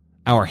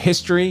 Our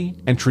history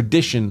and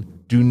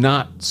tradition do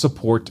not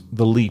support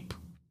the leap.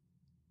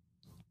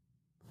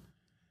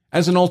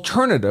 As an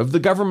alternative, the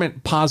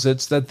government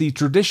posits that the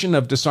tradition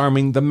of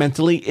disarming the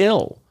mentally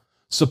ill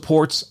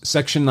supports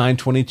Section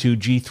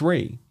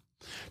 922G3.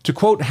 To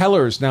quote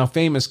Heller's now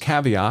famous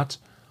caveat,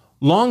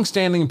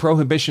 long-standing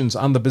prohibitions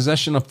on the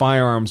possession of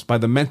firearms by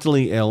the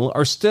mentally ill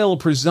are still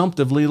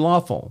presumptively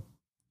lawful.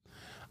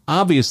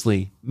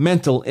 Obviously,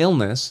 mental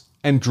illness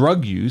and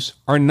drug use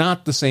are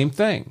not the same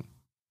thing.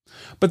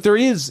 But there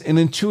is an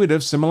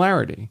intuitive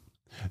similarity.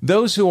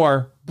 Those who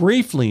are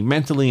briefly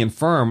mentally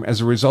infirm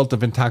as a result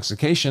of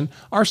intoxication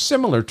are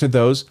similar to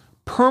those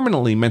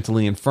permanently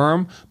mentally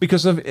infirm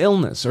because of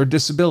illness or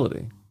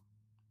disability.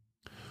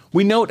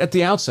 We note at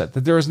the outset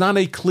that there is not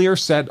a clear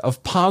set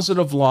of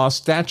positive law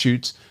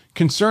statutes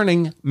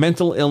concerning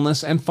mental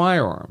illness and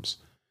firearms.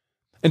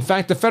 In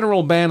fact, the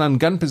federal ban on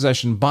gun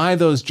possession by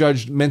those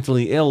judged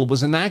mentally ill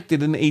was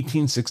enacted in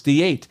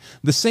 1868,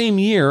 the same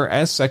year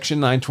as Section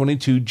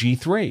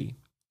 922G3.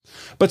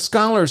 But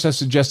scholars have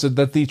suggested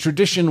that the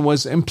tradition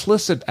was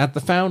implicit at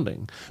the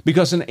founding,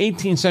 because in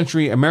 18th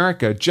century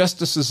America,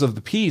 justices of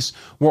the peace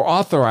were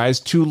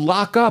authorized to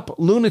lock up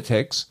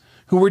lunatics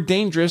who were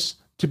dangerous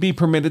to be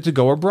permitted to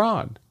go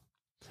abroad.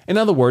 In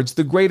other words,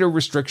 the greater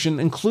restriction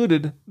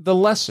included the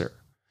lesser.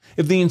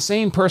 If the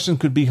insane person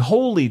could be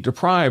wholly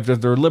deprived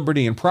of their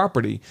liberty and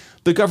property,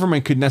 the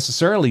government could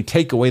necessarily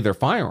take away their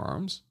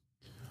firearms.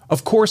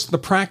 Of course, the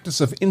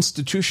practice of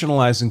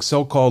institutionalizing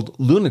so-called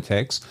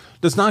lunatics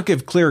does not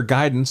give clear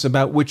guidance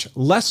about which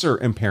lesser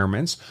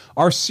impairments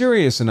are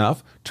serious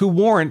enough to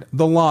warrant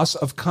the loss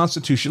of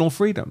constitutional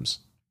freedoms.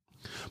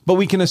 But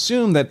we can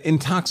assume that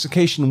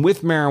intoxication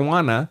with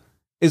marijuana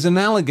is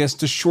analogous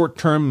to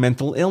short-term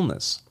mental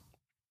illness.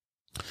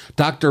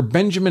 Dr.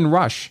 Benjamin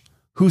Rush,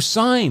 who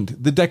signed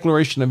the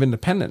Declaration of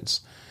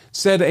Independence,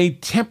 said a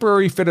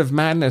temporary fit of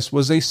madness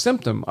was a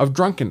symptom of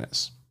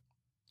drunkenness.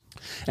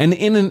 And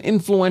in an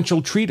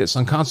influential treatise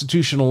on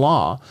constitutional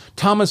law,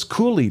 Thomas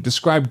Cooley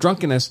described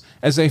drunkenness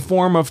as a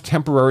form of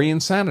temporary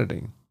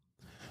insanity.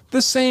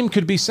 The same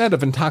could be said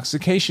of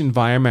intoxication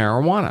via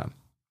marijuana.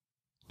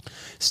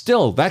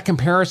 Still, that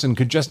comparison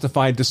could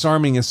justify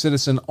disarming a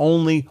citizen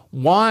only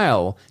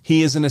while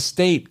he is in a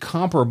state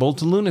comparable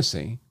to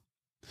lunacy.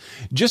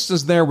 Just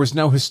as there was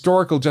no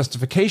historical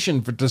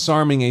justification for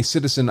disarming a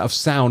citizen of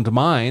sound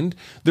mind,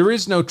 there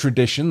is no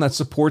tradition that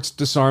supports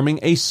disarming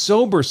a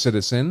sober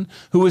citizen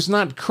who is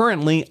not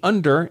currently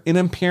under an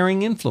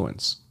impairing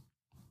influence.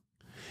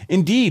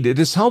 Indeed, it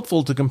is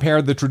helpful to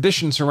compare the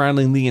tradition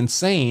surrounding the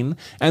insane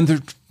and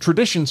the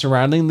tradition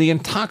surrounding the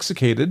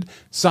intoxicated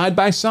side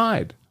by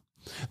side.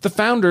 The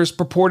founders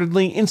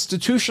purportedly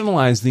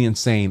institutionalized the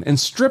insane and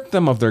stripped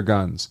them of their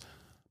guns,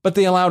 but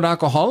they allowed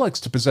alcoholics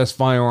to possess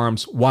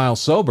firearms while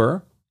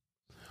sober.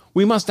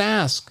 We must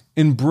ask,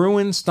 in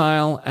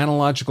Bruin-style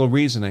analogical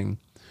reasoning,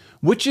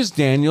 which is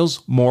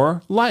Daniels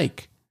more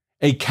like,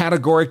 a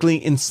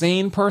categorically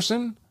insane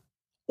person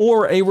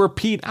or a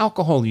repeat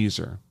alcohol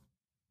user?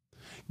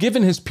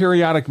 Given his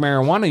periodic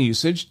marijuana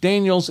usage,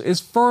 Daniels is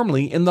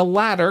firmly in the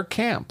latter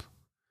camp.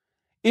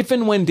 If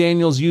and when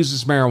Daniels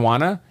uses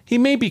marijuana, he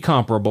may be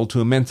comparable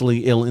to a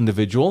mentally ill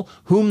individual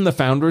whom the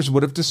founders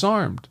would have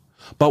disarmed.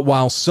 But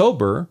while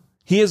sober,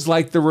 he is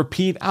like the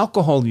repeat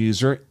alcohol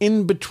user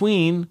in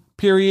between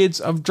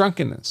periods of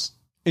drunkenness.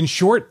 In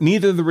short,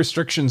 neither the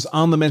restrictions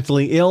on the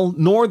mentally ill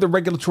nor the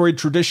regulatory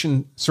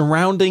tradition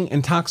surrounding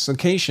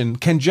intoxication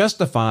can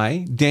justify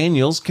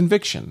Daniels'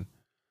 conviction.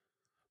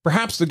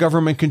 Perhaps the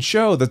government can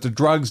show that the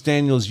drugs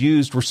Daniels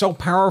used were so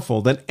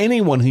powerful that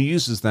anyone who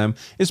uses them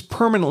is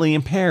permanently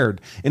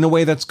impaired in a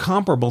way that's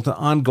comparable to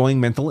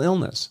ongoing mental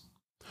illness.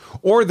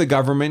 Or the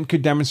government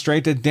could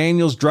demonstrate that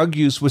Daniels' drug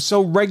use was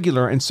so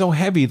regular and so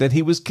heavy that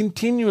he was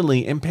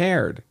continually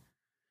impaired.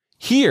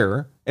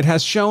 Here, it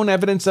has shown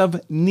evidence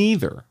of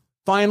neither.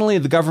 Finally,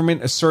 the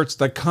government asserts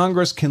that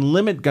Congress can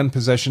limit gun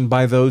possession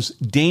by those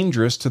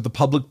dangerous to the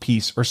public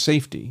peace or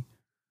safety.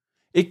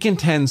 It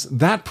contends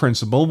that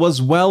principle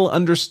was well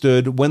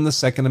understood when the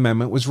Second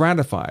Amendment was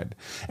ratified,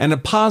 and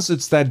it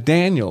posits that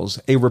Daniels,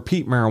 a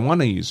repeat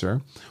marijuana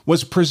user,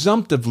 was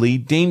presumptively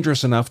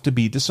dangerous enough to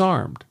be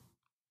disarmed.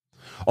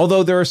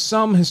 Although there is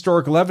some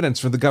historical evidence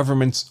for the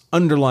government's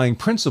underlying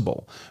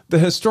principle, the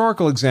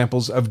historical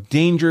examples of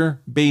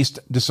danger-based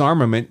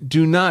disarmament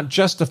do not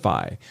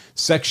justify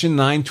Section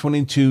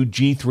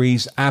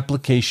 922G3's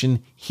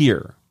application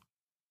here.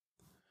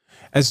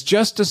 As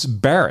Justice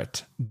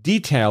Barrett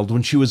detailed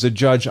when she was a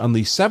judge on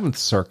the Seventh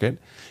Circuit,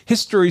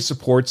 history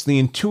supports the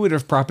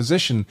intuitive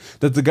proposition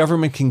that the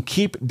government can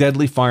keep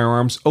deadly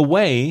firearms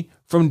away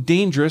from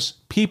dangerous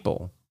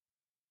people.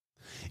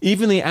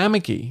 Even the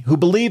amici, who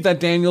believe that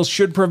Daniels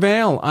should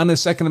prevail on a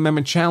Second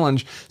Amendment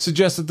challenge,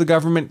 suggest that the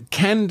government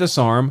can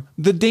disarm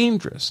the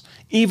dangerous,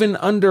 even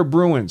under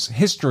Bruin's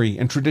history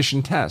and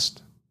tradition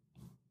test.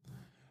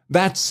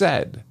 That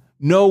said,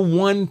 no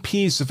one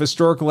piece of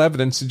historical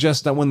evidence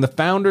suggests that when the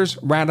founders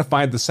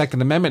ratified the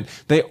Second Amendment,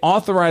 they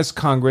authorized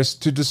Congress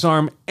to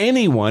disarm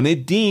anyone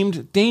it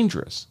deemed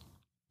dangerous.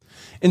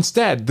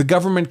 Instead, the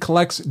government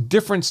collects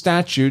different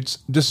statutes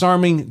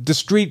disarming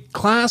discrete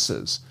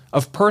classes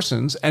of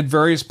persons at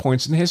various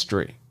points in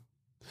history.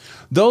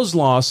 Those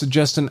laws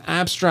suggest an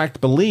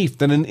abstract belief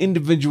that an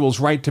individual's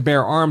right to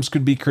bear arms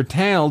could be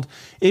curtailed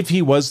if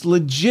he was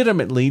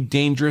legitimately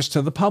dangerous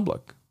to the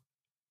public.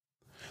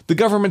 The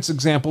government's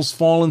examples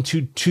fall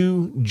into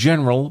two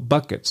general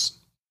buckets.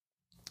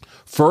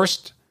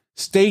 First,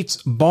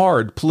 states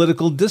barred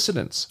political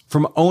dissidents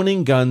from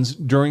owning guns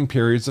during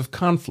periods of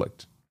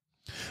conflict.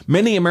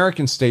 Many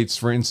American states,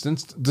 for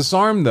instance,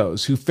 disarmed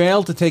those who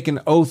failed to take an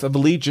oath of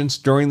allegiance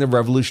during the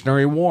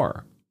Revolutionary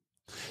War.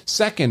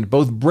 Second,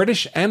 both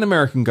British and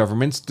American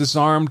governments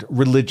disarmed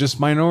religious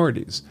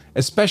minorities,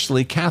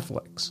 especially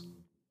Catholics.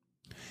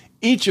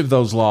 Each of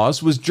those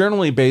laws was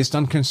generally based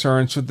on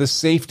concerns for the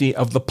safety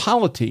of the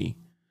polity,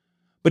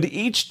 but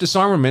each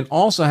disarmament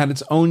also had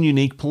its own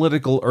unique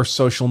political or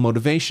social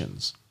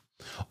motivations.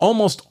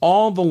 Almost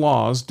all the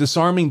laws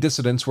disarming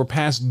dissidents were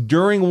passed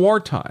during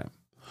wartime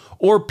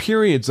or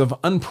periods of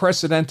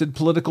unprecedented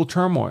political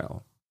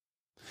turmoil.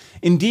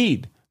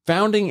 Indeed,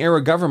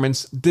 founding-era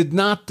governments did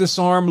not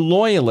disarm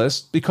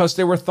loyalists because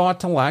they were thought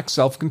to lack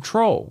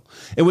self-control.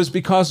 It was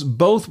because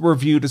both were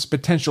viewed as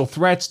potential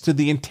threats to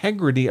the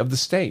integrity of the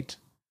state.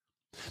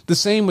 The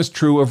same was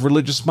true of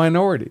religious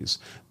minorities.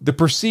 The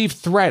perceived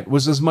threat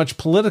was as much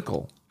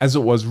political as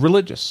it was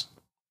religious.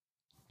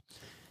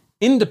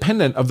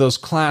 Independent of those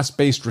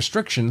class-based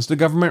restrictions, the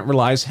government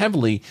relies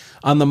heavily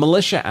on the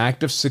Militia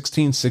Act of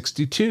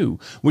 1662,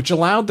 which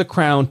allowed the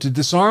Crown to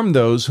disarm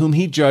those whom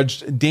he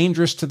judged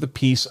dangerous to the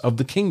peace of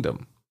the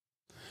kingdom.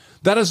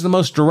 That is the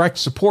most direct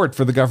support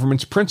for the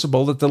government's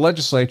principle that the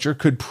legislature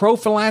could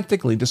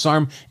prophylactically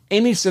disarm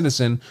any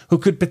citizen who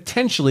could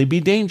potentially be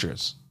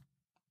dangerous.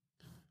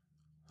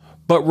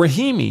 But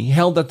Rahimi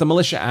held that the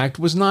Militia Act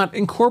was not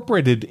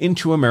incorporated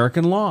into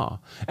American law.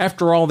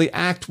 After all, the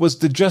act was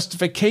the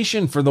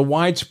justification for the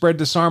widespread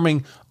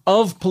disarming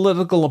of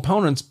political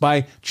opponents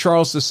by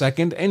Charles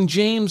II and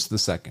James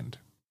II.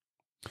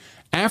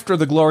 After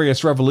the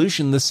Glorious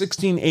Revolution, the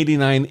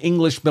 1689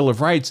 English Bill of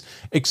Rights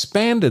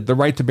expanded the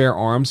right to bear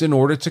arms in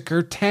order to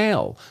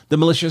curtail the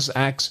Militia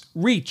Act's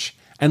reach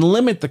and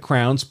limit the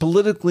Crown's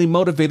politically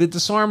motivated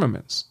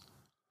disarmaments.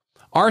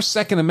 Our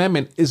Second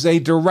Amendment is a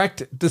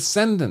direct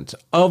descendant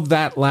of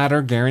that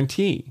latter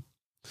guarantee.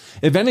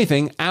 If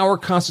anything, our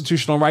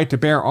constitutional right to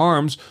bear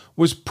arms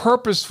was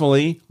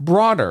purposefully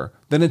broader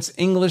than its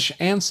English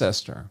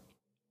ancestor.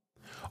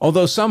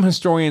 Although some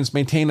historians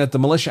maintain that the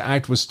Militia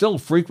Act was still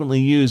frequently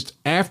used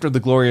after the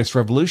Glorious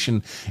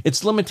Revolution,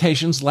 its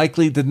limitations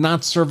likely did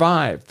not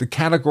survive the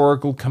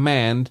categorical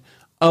command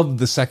of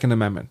the Second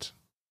Amendment.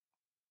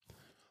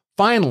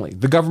 Finally,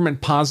 the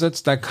government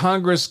posits that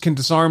Congress can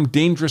disarm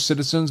dangerous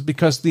citizens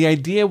because the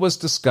idea was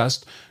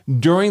discussed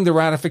during the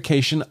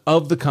ratification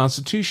of the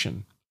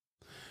Constitution.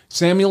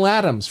 Samuel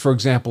Adams, for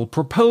example,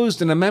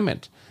 proposed an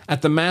amendment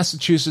at the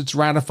Massachusetts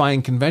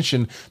Ratifying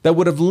Convention that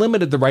would have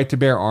limited the right to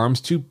bear arms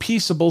to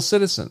peaceable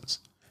citizens.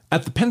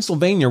 At the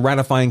Pennsylvania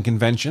Ratifying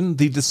Convention,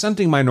 the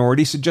dissenting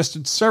minority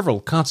suggested several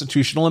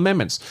constitutional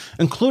amendments,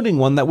 including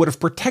one that would have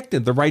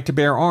protected the right to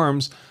bear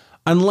arms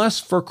unless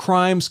for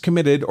crimes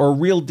committed or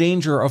real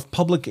danger of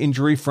public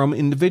injury from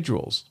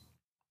individuals.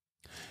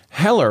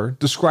 Heller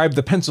described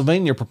the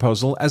Pennsylvania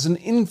proposal as an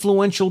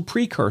influential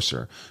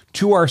precursor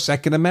to our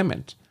Second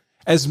Amendment,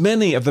 as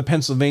many of the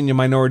Pennsylvania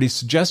minority's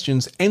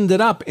suggestions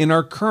ended up in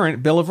our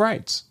current Bill of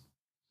Rights.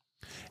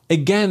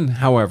 Again,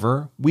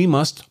 however, we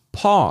must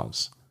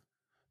pause.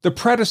 The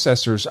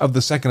predecessors of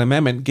the Second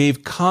Amendment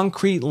gave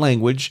concrete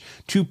language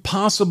to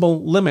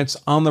possible limits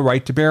on the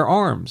right to bear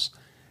arms.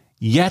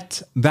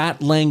 Yet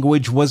that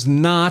language was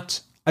not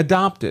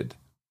adopted.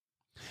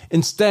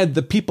 Instead,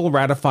 the people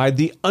ratified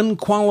the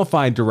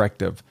unqualified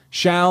directive,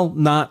 shall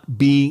not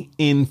be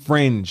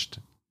infringed.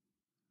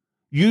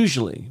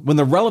 Usually, when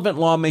the relevant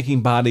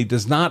lawmaking body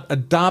does not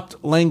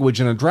adopt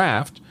language in a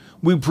draft,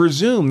 we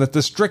presume that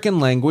the stricken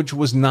language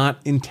was not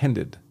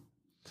intended.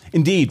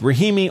 Indeed,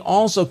 Rahimi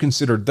also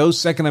considered those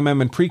Second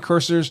Amendment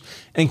precursors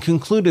and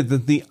concluded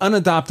that the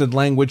unadopted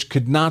language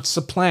could not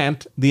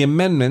supplant the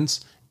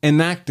amendment's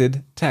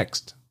enacted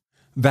text.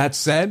 That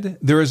said,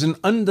 there is an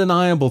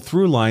undeniable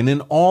through line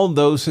in all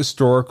those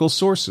historical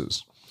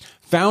sources.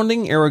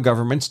 Founding-era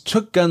governments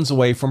took guns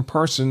away from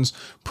persons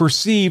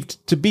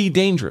perceived to be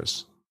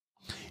dangerous.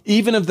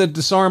 Even if the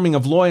disarming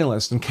of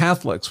loyalists and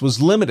Catholics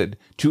was limited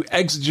to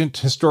exigent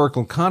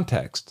historical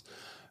context,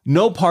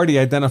 no party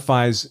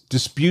identifies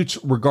disputes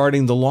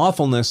regarding the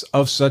lawfulness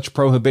of such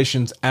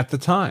prohibitions at the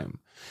time.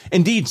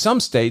 Indeed, some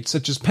states,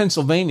 such as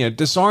Pennsylvania,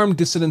 disarmed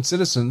dissident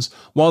citizens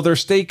while their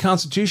state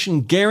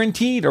constitution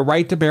guaranteed a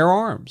right to bear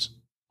arms.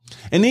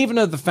 And even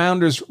if the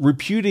founders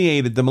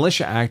repudiated the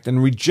Militia Act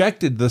and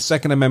rejected the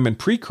Second Amendment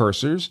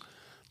precursors,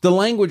 the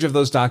language of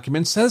those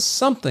documents says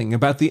something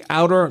about the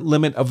outer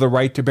limit of the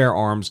right to bear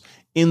arms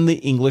in the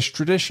English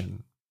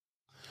tradition.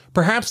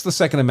 Perhaps the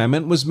Second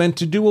Amendment was meant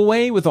to do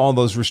away with all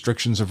those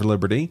restrictions of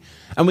liberty,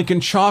 and we can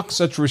chalk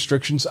such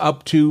restrictions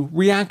up to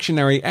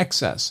reactionary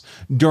excess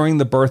during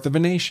the birth of a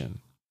nation.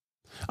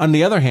 On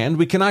the other hand,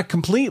 we cannot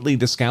completely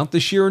discount the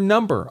sheer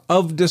number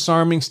of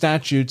disarming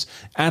statutes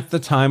at the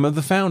time of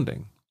the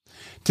founding.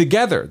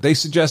 Together, they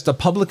suggest a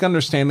public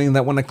understanding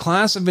that when a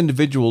class of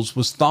individuals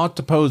was thought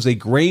to pose a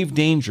grave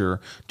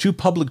danger to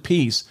public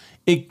peace,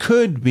 it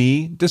could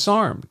be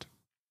disarmed.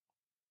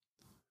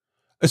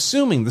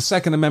 Assuming the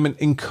Second Amendment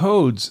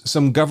encodes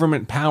some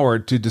government power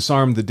to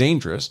disarm the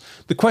dangerous,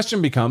 the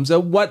question becomes,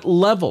 at what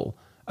level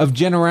of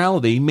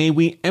generality may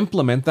we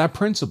implement that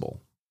principle?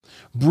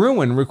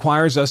 Bruin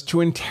requires us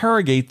to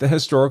interrogate the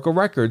historical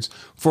records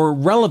for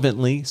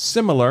relevantly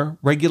similar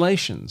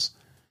regulations.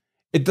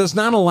 It does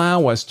not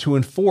allow us to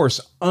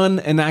enforce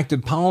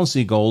unenacted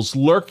policy goals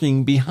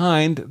lurking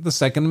behind the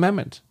Second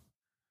Amendment.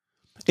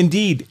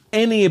 Indeed,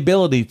 any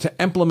ability to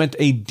implement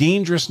a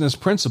dangerousness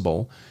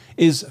principle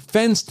is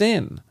fenced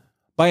in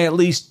by at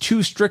least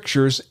two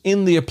strictures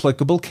in the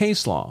applicable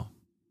case law.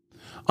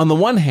 On the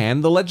one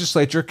hand, the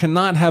legislature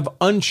cannot have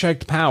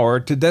unchecked power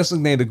to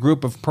designate a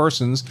group of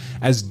persons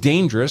as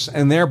dangerous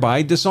and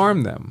thereby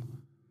disarm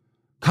them.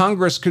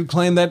 Congress could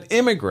claim that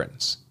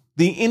immigrants,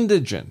 the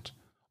indigent,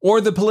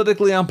 or the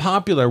politically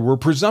unpopular were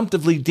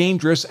presumptively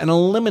dangerous and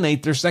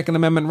eliminate their Second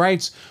Amendment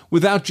rights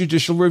without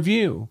judicial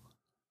review.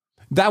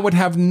 That would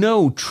have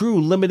no true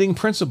limiting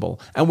principle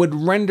and would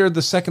render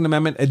the Second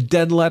Amendment a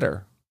dead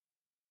letter.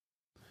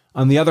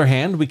 On the other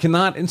hand, we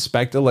cannot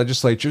inspect a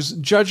legislature's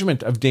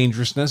judgment of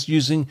dangerousness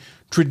using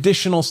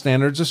traditional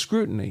standards of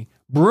scrutiny.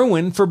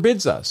 Bruin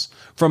forbids us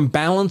from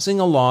balancing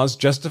a law's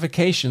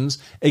justifications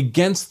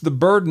against the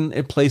burden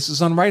it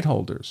places on right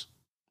holders.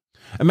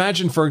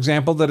 Imagine, for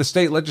example, that a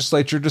state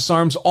legislature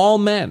disarms all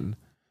men,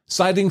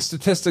 citing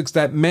statistics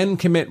that men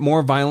commit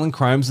more violent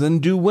crimes than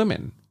do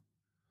women.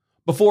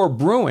 Before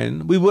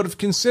Bruin, we would have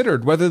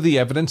considered whether the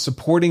evidence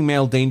supporting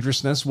male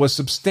dangerousness was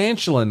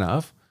substantial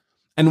enough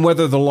and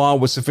whether the law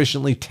was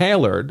sufficiently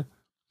tailored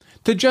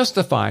to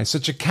justify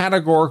such a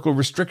categorical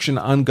restriction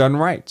on gun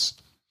rights.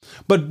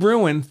 But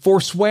Bruin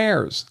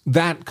forswears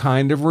that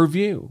kind of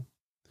review.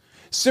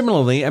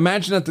 Similarly,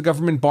 imagine that the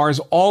government bars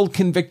all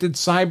convicted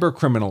cyber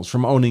criminals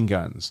from owning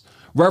guns,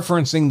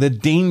 referencing the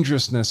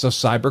dangerousness of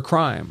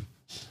cybercrime.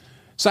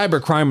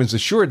 Cybercrime is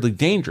assuredly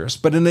dangerous,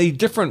 but in a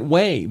different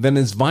way than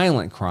is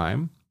violent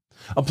crime.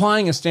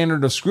 Applying a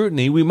standard of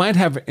scrutiny, we might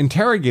have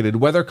interrogated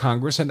whether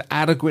Congress had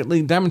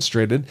adequately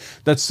demonstrated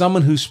that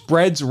someone who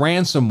spreads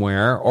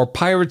ransomware or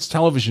pirates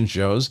television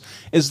shows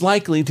is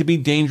likely to be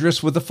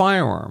dangerous with a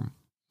firearm.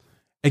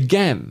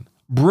 Again,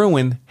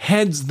 Bruin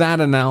heads that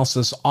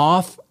analysis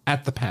off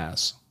at the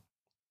pass.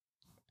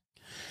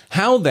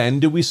 How then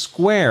do we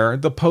square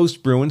the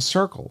post-Bruin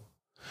circle?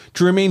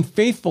 To remain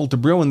faithful to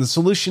Bruin, the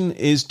solution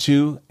is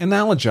to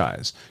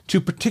analogize to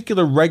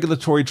particular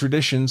regulatory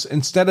traditions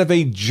instead of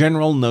a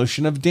general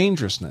notion of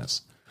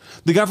dangerousness.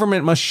 The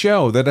government must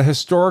show that a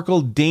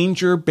historical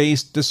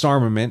danger-based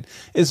disarmament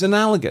is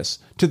analogous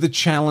to the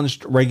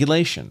challenged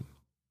regulation.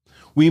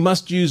 We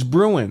must use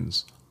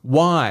Bruin's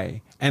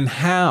why and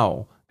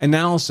how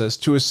analysis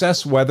to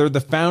assess whether the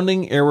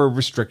founding-era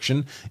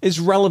restriction is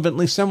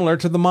relevantly similar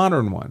to the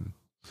modern one.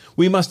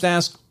 We must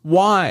ask,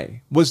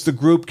 why was the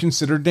group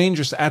considered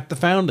dangerous at the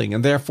founding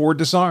and therefore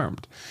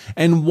disarmed?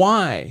 And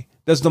why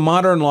does the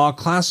modern law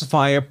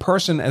classify a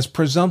person as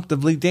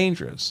presumptively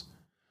dangerous?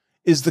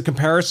 Is the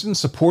comparison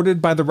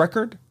supported by the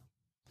record?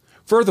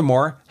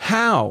 Furthermore,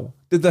 how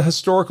did the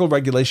historical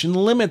regulation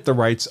limit the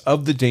rights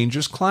of the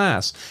dangerous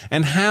class?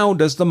 And how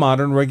does the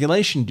modern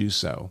regulation do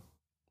so?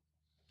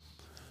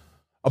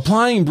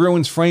 Applying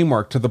Bruin's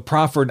framework to the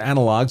proffered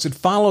analogs, it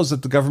follows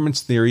that the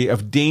government's theory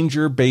of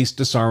danger-based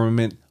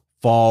disarmament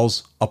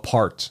falls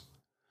apart.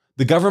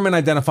 The government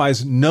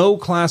identifies no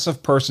class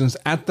of persons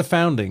at the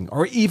founding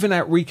or even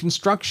at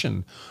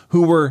Reconstruction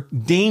who were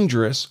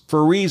dangerous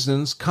for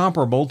reasons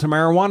comparable to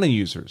marijuana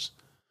users.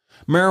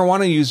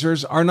 Marijuana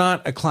users are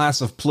not a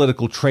class of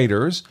political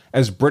traitors,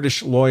 as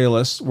British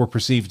loyalists were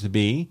perceived to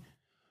be,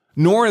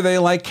 nor are they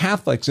like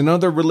Catholics and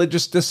other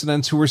religious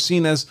dissidents who were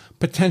seen as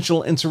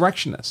potential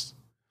insurrectionists.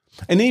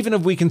 And even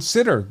if we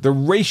consider the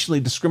racially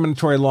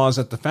discriminatory laws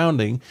at the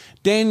founding,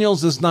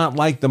 Daniels is not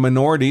like the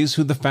minorities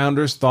who the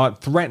founders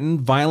thought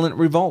threatened violent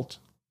revolt.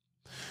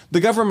 The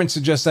government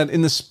suggests that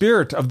in the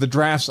spirit of the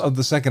drafts of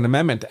the Second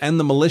Amendment and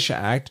the Militia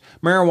Act,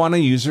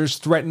 marijuana users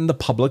threatened the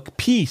public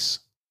peace.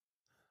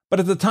 But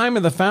at the time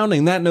of the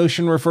founding, that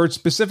notion referred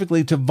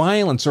specifically to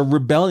violence or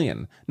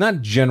rebellion,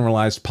 not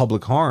generalized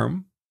public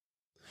harm.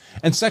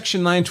 And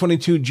Section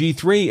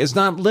 922G3 is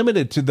not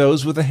limited to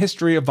those with a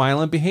history of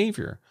violent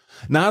behavior.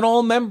 Not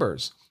all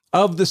members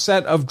of the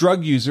set of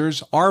drug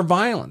users are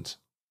violent.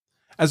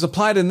 As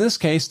applied in this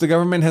case, the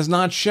government has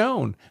not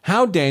shown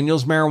how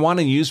Daniel's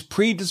marijuana use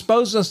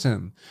predisposes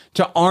him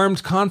to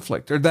armed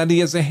conflict or that he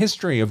has a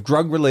history of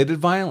drug-related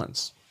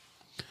violence.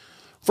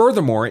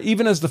 Furthermore,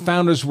 even as the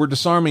founders were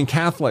disarming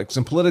Catholics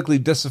and politically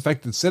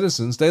disaffected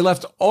citizens, they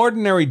left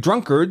ordinary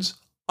drunkards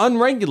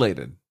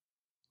unregulated.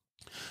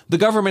 The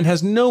government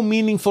has no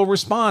meaningful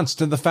response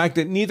to the fact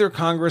that neither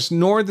Congress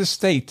nor the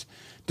state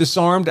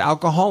disarmed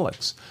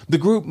alcoholics, the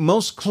group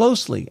most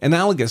closely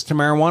analogous to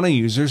marijuana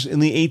users in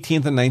the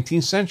 18th and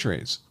 19th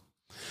centuries.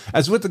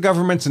 As with the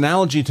government's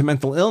analogy to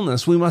mental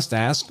illness, we must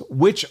ask,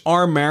 which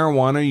are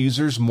marijuana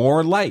users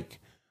more like?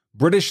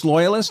 British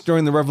loyalists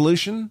during the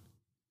Revolution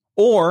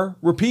or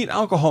repeat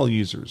alcohol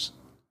users?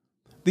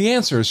 The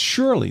answer is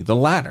surely the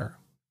latter.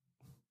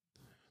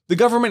 The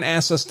government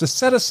asks us to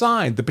set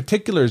aside the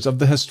particulars of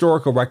the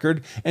historical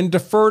record and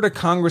defer to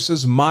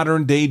Congress's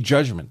modern-day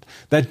judgment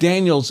that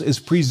Daniels is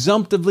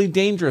presumptively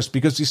dangerous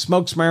because he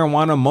smokes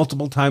marijuana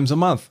multiple times a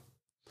month.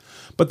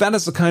 But that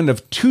is the kind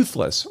of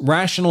toothless,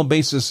 rational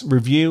basis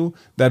review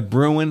that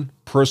Bruin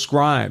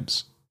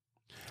proscribes.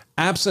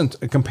 Absent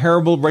a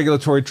comparable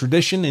regulatory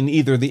tradition in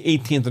either the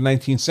 18th or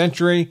 19th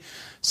century,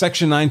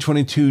 Section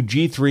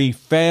 922G3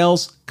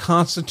 fails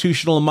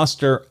constitutional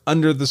muster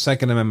under the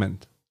Second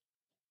Amendment.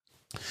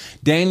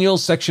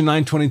 Daniel's Section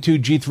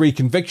 922G3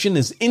 conviction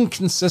is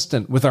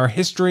inconsistent with our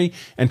history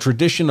and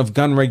tradition of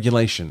gun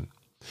regulation.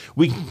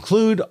 We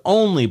conclude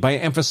only by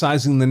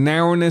emphasizing the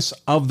narrowness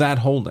of that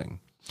holding.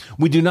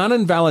 We do not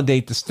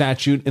invalidate the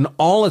statute in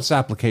all its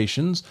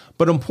applications,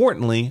 but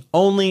importantly,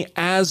 only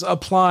as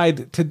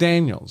applied to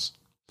Daniels.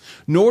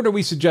 Nor do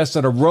we suggest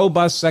that a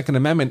robust Second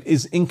Amendment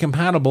is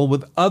incompatible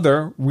with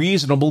other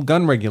reasonable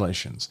gun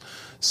regulations.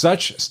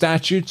 Such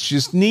statutes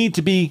just need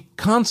to be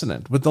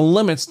consonant with the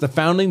limits the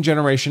founding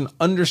generation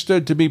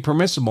understood to be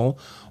permissible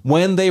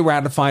when they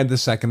ratified the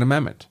Second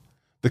Amendment.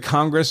 The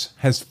Congress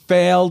has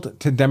failed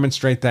to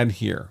demonstrate that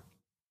here.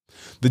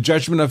 The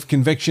judgment of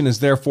conviction is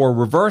therefore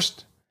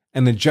reversed,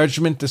 and the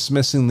judgment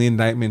dismissing the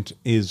indictment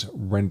is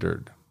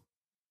rendered.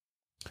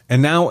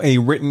 And now a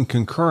written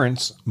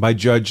concurrence by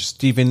Judge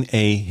Stephen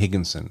A.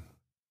 Higginson.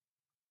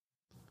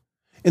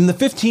 In the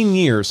 15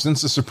 years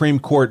since the Supreme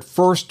Court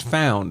first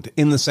found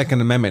in the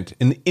Second Amendment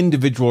an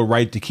individual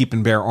right to keep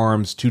and bear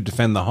arms to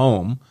defend the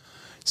home,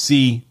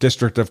 see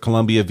District of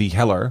Columbia v.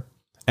 Heller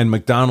and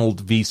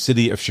McDonald v.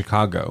 City of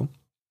Chicago,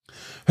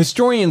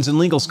 historians and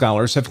legal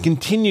scholars have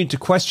continued to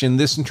question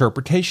this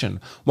interpretation,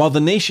 while the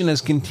nation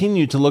has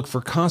continued to look for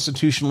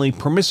constitutionally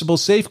permissible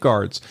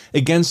safeguards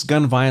against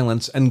gun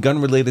violence and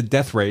gun-related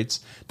death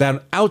rates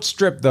that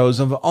outstrip those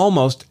of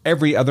almost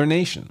every other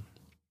nation.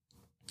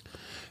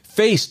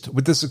 Faced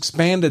with this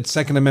expanded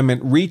Second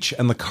Amendment reach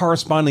and the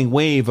corresponding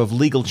wave of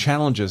legal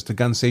challenges to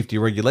gun safety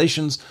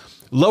regulations,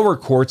 lower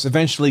courts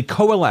eventually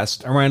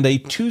coalesced around a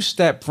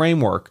two-step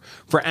framework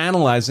for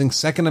analyzing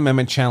Second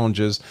Amendment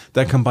challenges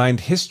that combined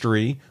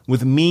history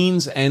with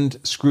means and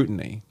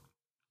scrutiny.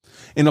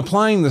 In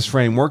applying this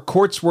framework,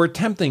 courts were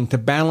attempting to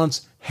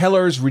balance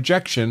Heller's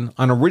rejection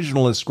on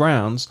originalist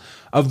grounds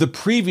of the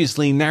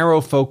previously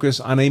narrow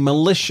focus on a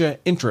militia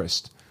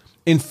interest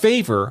in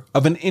favor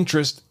of an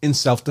interest in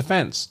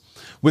self-defense,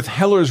 with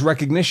Heller's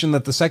recognition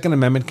that the Second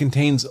Amendment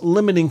contains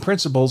limiting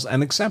principles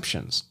and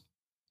exceptions.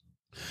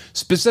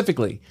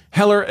 Specifically,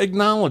 Heller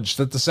acknowledged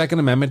that the Second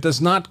Amendment does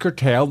not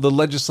curtail the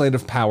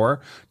legislative power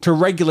to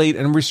regulate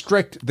and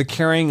restrict the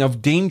carrying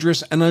of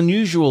dangerous and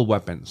unusual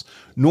weapons,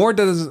 nor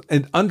does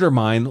it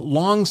undermine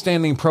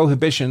long-standing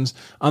prohibitions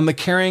on the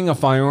carrying of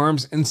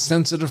firearms in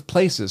sensitive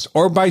places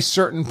or by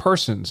certain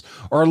persons,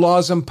 or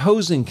laws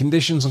imposing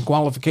conditions and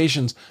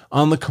qualifications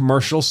on the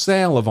commercial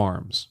sale of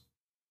arms.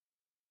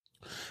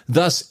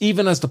 Thus,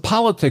 even as the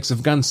politics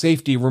of gun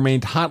safety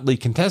remained hotly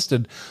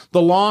contested,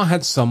 the law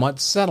had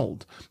somewhat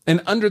settled,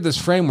 and under this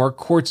framework,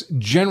 courts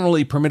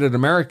generally permitted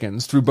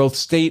Americans, through both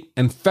state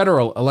and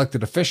federal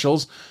elected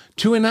officials,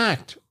 to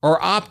enact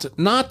or opt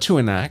not to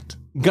enact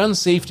gun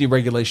safety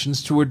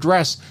regulations to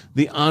address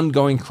the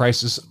ongoing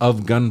crisis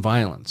of gun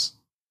violence.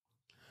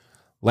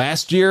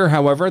 Last year,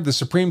 however, the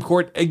Supreme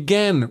Court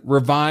again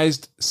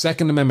revised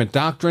Second Amendment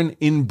doctrine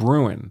in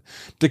Bruin,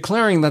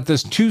 declaring that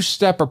this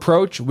two-step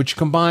approach, which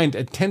combined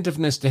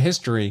attentiveness to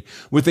history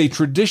with a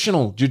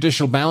traditional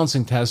judicial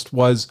balancing test,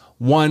 was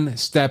one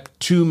step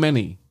too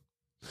many.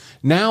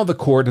 Now the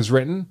court has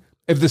written,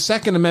 if the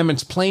Second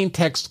Amendment's plain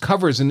text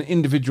covers an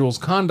individual's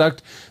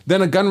conduct,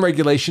 then a gun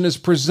regulation is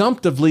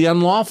presumptively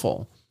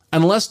unlawful,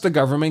 unless the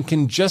government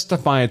can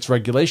justify its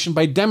regulation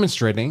by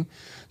demonstrating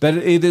that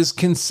it is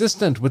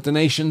consistent with the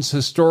nation's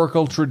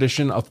historical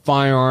tradition of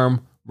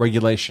firearm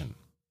regulation.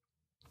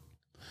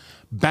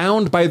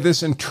 Bound by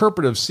this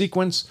interpretive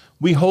sequence,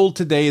 we hold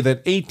today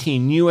that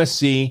 18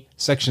 U.S.C.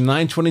 Section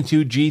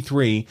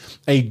 922G3,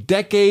 a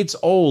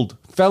decades-old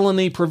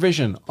felony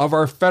provision of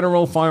our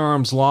federal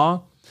firearms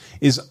law,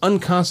 is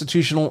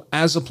unconstitutional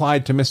as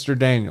applied to Mr.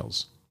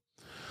 Daniels.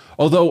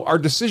 Although our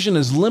decision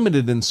is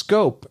limited in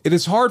scope, it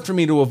is hard for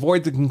me to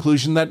avoid the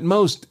conclusion that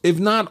most, if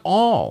not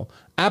all,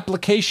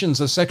 applications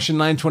of Section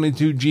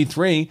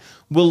 922G3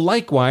 will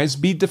likewise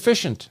be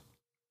deficient.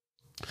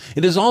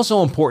 It is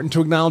also important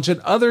to acknowledge that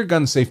other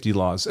gun safety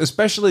laws,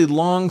 especially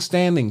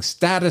long-standing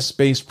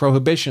status-based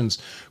prohibitions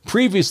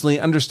previously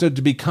understood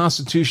to be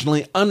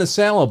constitutionally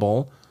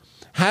unassailable,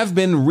 have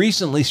been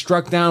recently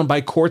struck down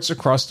by courts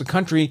across the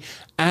country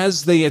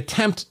as they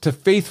attempt to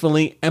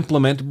faithfully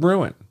implement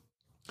Bruin.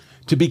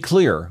 To be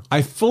clear,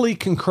 I fully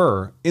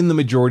concur in the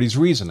majority's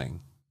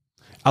reasoning,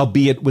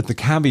 albeit with the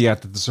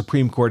caveat that the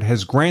Supreme Court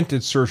has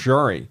granted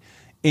certiorari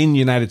in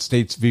United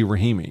States v.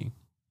 Rahimi,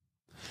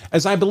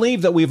 as I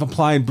believe that we have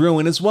applied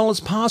Bruin as well as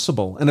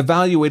possible in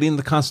evaluating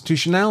the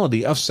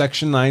constitutionality of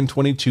Section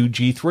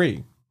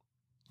 922G3.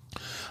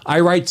 I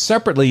write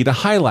separately to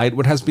highlight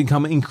what has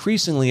become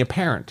increasingly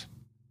apparent,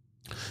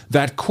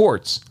 that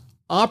courts,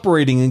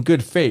 operating in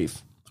good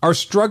faith, are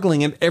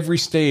struggling at every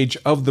stage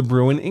of the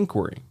Bruin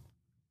inquiry.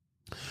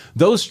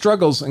 Those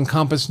struggles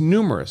encompass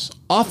numerous,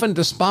 often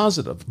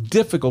dispositive,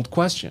 difficult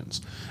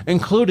questions,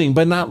 including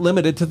but not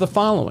limited to the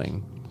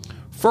following.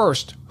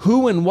 First,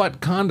 who and what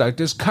conduct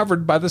is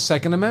covered by the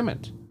Second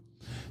Amendment?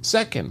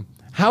 Second,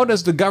 how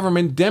does the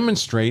government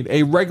demonstrate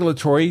a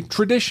regulatory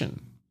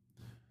tradition?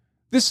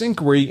 This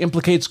inquiry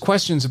implicates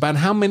questions about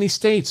how many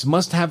states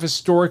must have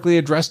historically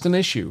addressed an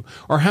issue,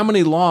 or how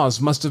many laws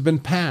must have been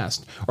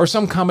passed, or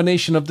some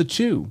combination of the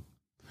two,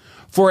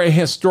 for a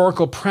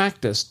historical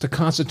practice to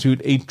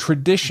constitute a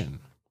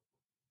tradition,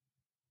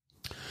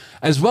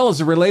 as well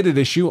as a related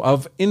issue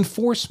of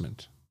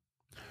enforcement.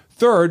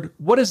 Third,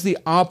 what is the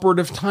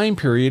operative time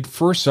period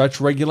for such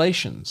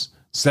regulations?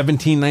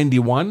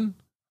 1791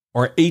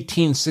 or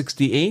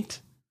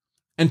 1868?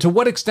 And to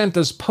what extent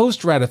does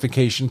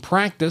post-ratification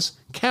practice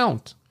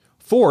count?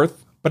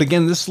 Fourth, but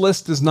again this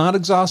list is not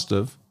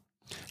exhaustive,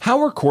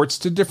 how are courts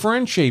to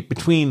differentiate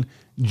between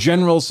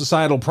general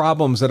societal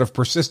problems that have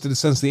persisted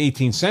since the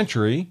 18th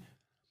century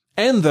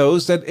and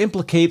those that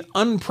implicate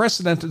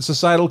unprecedented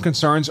societal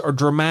concerns or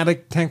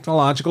dramatic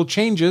technological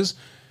changes,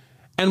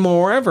 and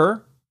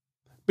moreover,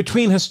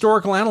 between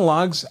historical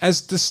analogs as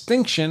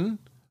distinction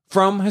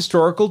from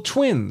historical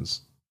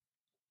twins?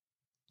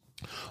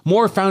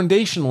 More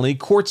foundationally,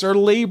 courts are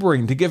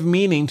laboring to give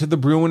meaning to the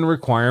Bruin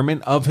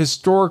requirement of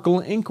historical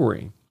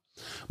inquiry.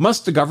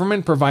 Must the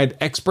government provide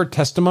expert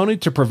testimony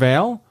to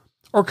prevail,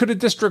 or could a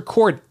district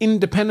court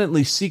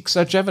independently seek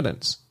such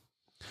evidence?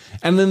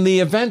 And in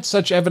the event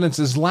such evidence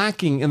is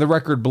lacking in the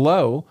record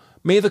below,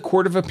 may the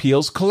Court of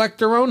Appeals collect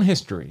their own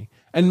history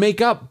and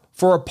make up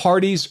for a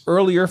party's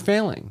earlier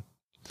failing?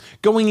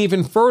 Going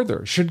even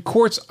further, should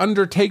courts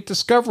undertake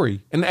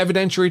discovery and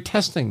evidentiary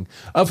testing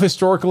of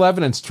historical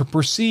evidence to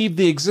perceive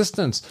the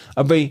existence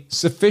of a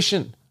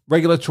sufficient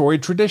regulatory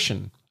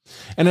tradition?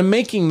 And in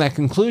making that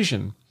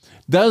conclusion,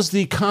 does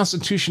the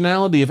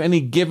constitutionality of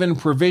any given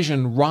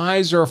provision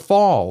rise or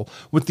fall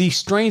with the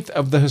strength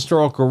of the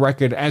historical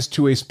record as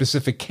to a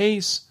specific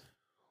case,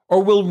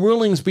 or will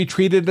rulings be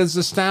treated as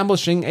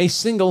establishing a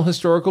single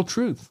historical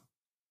truth?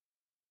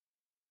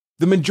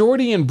 The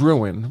majority in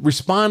Bruin,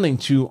 responding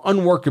to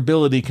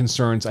unworkability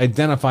concerns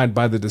identified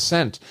by the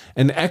dissent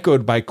and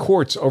echoed by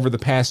courts over the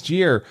past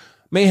year,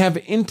 may have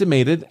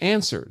intimated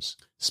answers.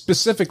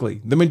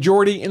 Specifically, the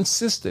majority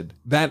insisted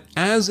that,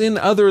 as in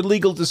other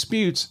legal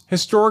disputes,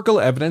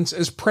 historical evidence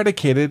is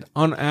predicated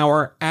on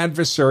our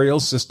adversarial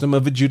system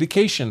of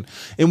adjudication,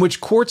 in which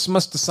courts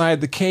must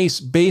decide the case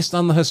based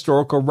on the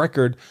historical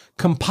record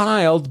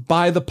compiled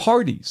by the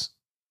parties.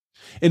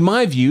 In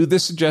my view,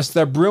 this suggests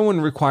that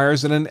Bruin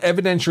requires that an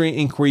evidentiary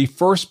inquiry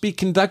first be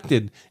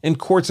conducted in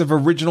courts of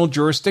original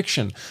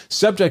jurisdiction,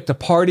 subject to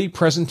party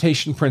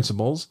presentation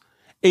principles,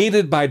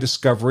 aided by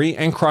discovery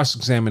and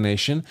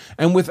cross-examination,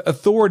 and with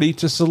authority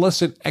to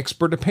solicit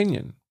expert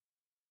opinion.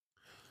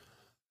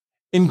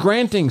 In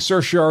granting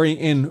certiorari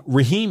in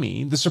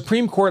Rahimi, the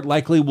Supreme Court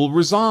likely will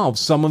resolve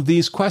some of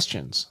these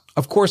questions.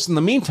 Of course, in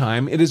the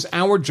meantime, it is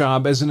our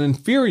job as an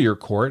inferior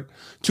court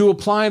to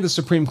apply the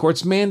Supreme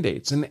Court's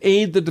mandates and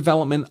aid the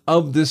development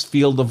of this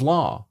field of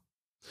law.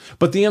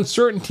 But the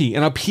uncertainty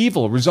and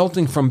upheaval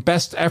resulting from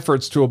best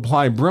efforts to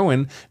apply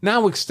Bruin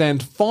now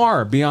extend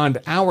far beyond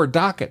our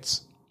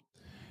dockets.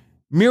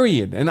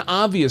 Myriad and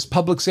obvious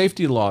public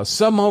safety laws,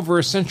 some over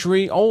a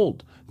century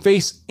old,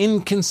 face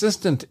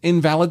inconsistent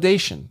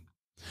invalidation.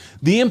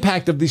 The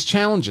impact of these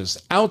challenges,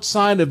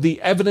 outside of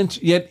the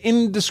evident yet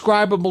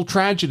indescribable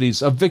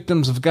tragedies of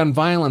victims of gun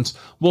violence,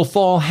 will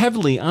fall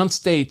heavily on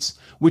states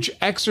which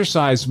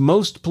exercise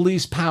most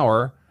police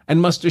power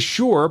and must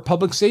assure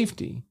public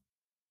safety.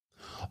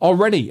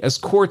 Already, as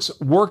courts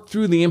work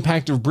through the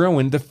impact of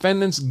Bruin,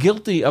 defendants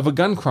guilty of a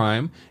gun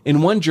crime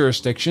in one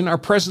jurisdiction are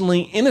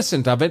presently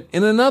innocent of it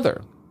in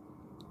another.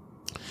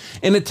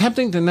 In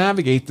attempting to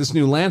navigate this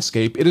new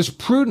landscape, it is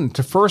prudent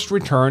to first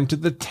return to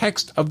the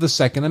text of the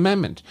Second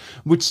Amendment,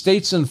 which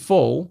states in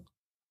full,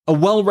 "A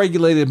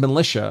well-regulated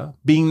militia,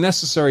 being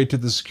necessary to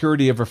the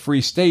security of a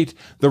free state,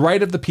 the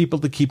right of the people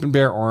to keep and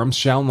bear arms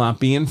shall not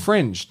be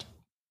infringed."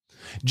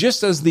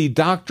 Just as the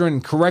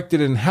doctrine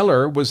corrected in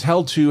Heller was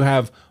held to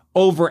have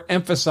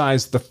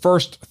overemphasized the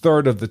first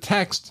third of the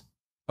text,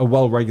 "a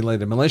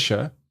well-regulated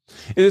militia,"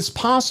 it is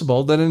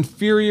possible that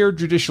inferior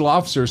judicial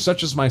officers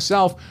such as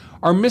myself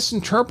are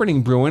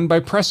misinterpreting Bruin by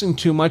pressing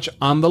too much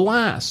on the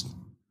last,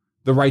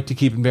 the right to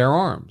keep and bear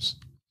arms.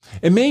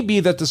 It may be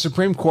that the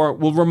Supreme Court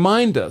will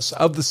remind us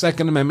of the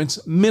Second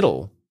Amendment's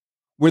middle,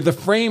 where the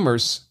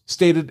framers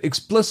stated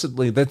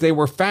explicitly that they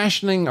were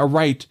fashioning a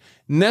right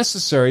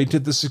necessary to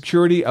the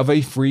security of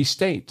a free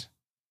state.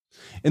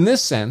 In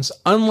this sense,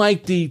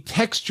 unlike the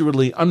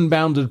textually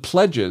unbounded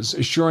pledges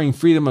assuring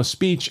freedom of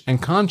speech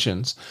and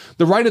conscience,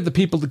 the right of the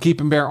people to keep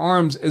and bear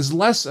arms is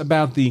less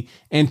about the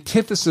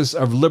antithesis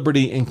of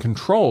liberty and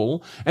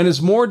control and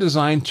is more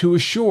designed to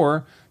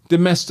assure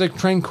domestic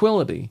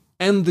tranquility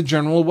and the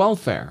general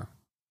welfare.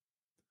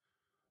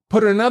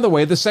 Put another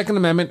way, the Second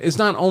Amendment is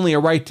not only a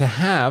right to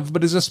have,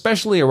 but is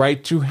especially a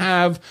right to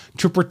have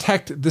to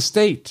protect the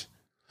state.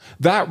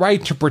 That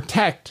right to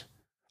protect,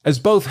 as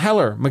both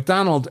Heller,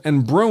 MacDonald,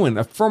 and Bruin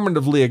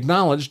affirmatively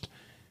acknowledged,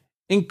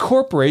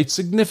 incorporates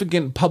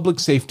significant public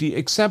safety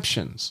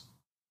exceptions.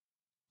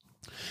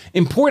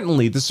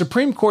 Importantly, the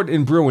Supreme Court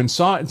in Bruin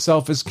saw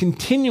itself as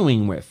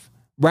continuing with,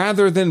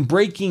 rather than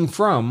breaking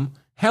from,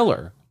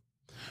 Heller,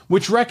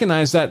 which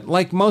recognized that,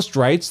 like most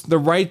rights, the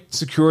right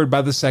secured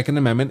by the Second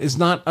Amendment is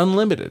not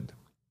unlimited.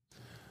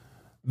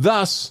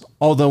 Thus,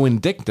 although in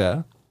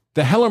dicta,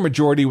 the Heller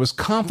majority was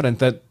confident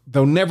that,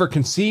 though never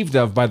conceived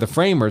of by the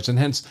framers and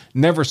hence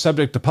never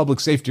subject to public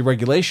safety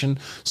regulation,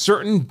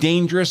 certain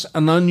dangerous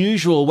and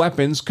unusual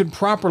weapons could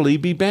properly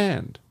be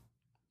banned.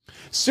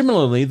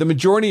 Similarly, the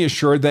majority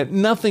assured that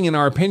nothing in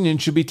our opinion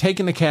should be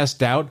taken to cast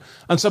doubt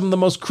on some of the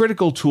most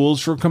critical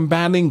tools for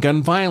combating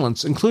gun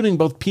violence, including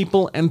both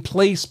people and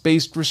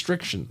place-based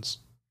restrictions.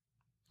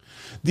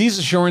 These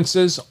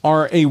assurances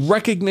are a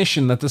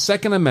recognition that the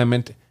Second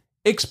Amendment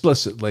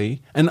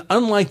explicitly, and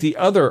unlike the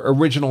other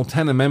original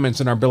 10 amendments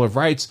in our Bill of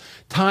Rights,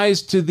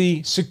 ties to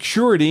the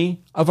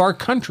security of our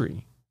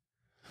country.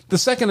 The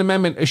Second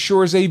Amendment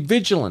assures a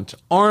vigilant,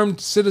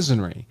 armed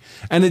citizenry,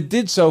 and it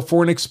did so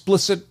for an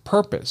explicit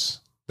purpose,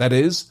 that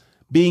is,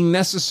 being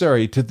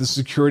necessary to the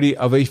security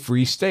of a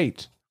free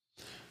state.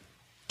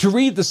 To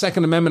read the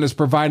Second Amendment as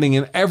providing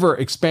an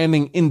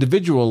ever-expanding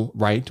individual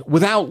right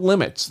without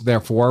limits,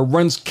 therefore,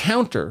 runs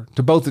counter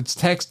to both its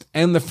text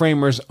and the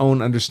framers'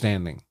 own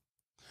understanding.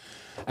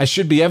 As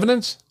should be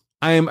evident,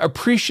 I am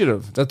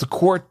appreciative that the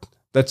court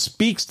that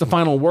speaks the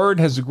final word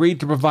has agreed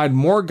to provide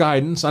more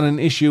guidance on an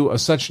issue of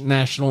such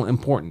national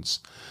importance.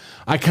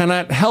 I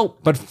cannot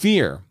help but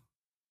fear,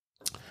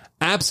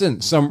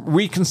 absent some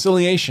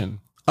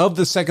reconciliation of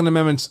the Second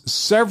Amendment's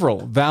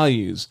several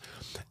values,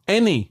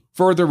 any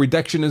further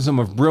reductionism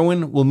of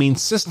Bruin will mean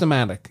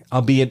systematic,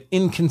 albeit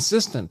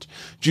inconsistent,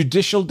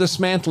 judicial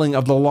dismantling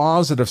of the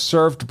laws that have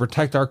served to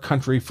protect our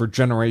country for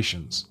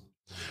generations.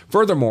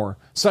 Furthermore,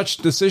 such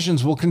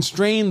decisions will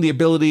constrain the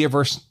ability of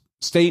our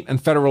state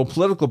and federal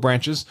political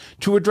branches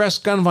to address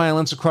gun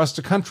violence across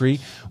the country,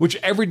 which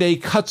every day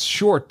cuts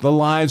short the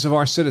lives of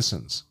our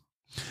citizens.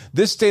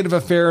 This state of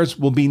affairs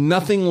will be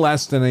nothing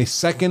less than a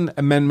Second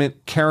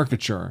Amendment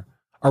caricature,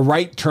 a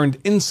right turned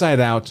inside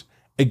out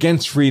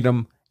against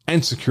freedom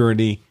and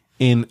security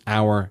in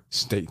our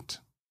state.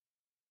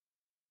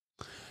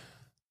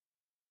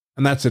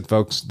 And that's it,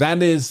 folks.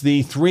 That is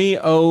the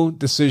 3-0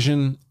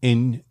 decision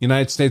in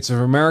United States of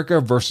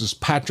America versus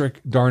Patrick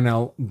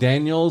Darnell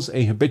Daniels,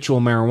 a habitual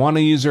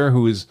marijuana user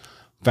who is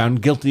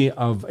found guilty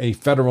of a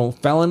federal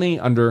felony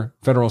under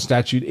federal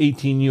statute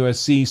 18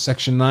 U.S.C.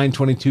 section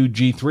 922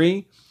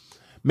 G3,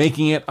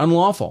 making it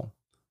unlawful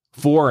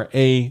for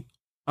a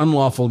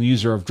unlawful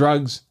user of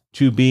drugs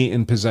to be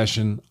in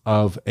possession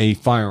of a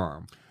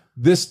firearm.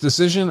 This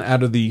decision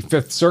out of the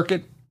Fifth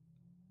Circuit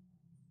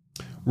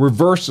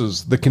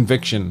reverses the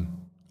conviction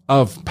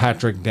of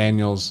Patrick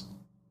Daniels,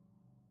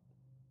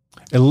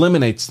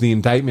 eliminates the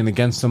indictment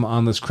against him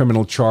on this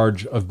criminal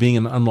charge of being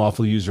an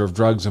unlawful user of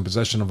drugs and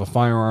possession of a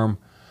firearm,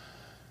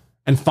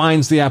 and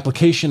finds the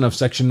application of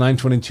Section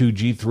 922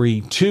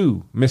 G3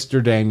 to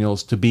Mr.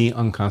 Daniels to be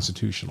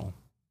unconstitutional.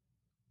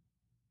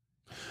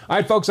 All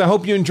right, folks, I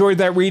hope you enjoyed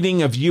that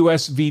reading of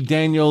U.S. v.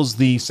 Daniels,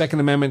 the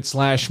Second Amendment /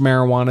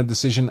 marijuana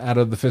decision out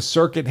of the Fifth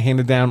Circuit,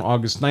 handed down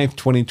August 9th,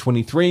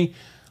 2023.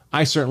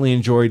 I certainly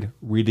enjoyed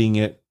reading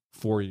it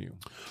for you.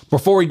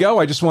 Before we go,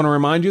 I just want to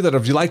remind you that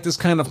if you like this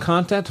kind of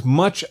content,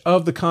 much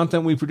of the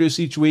content we produce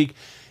each week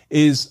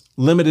is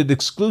limited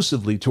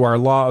exclusively to our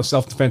Law of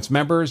Self-Defense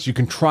members. You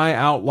can try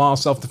out Law of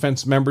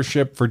Self-Defense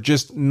membership for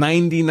just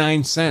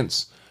 99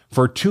 cents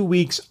for 2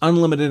 weeks,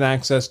 unlimited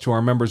access to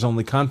our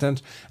members-only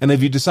content. And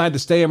if you decide to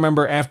stay a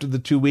member after the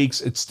 2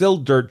 weeks, it's still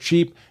dirt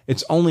cheap.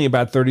 It's only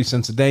about 30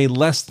 cents a day,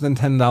 less than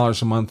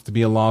 $10 a month to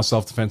be a Law of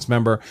Self-Defense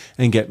member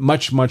and get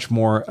much, much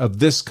more of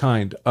this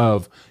kind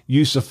of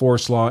use of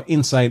force law,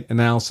 insight,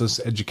 analysis,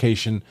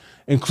 education,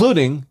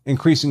 including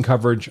increasing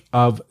coverage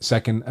of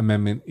Second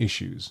Amendment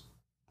issues.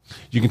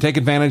 You can take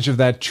advantage of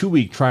that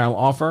 2-week trial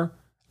offer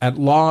at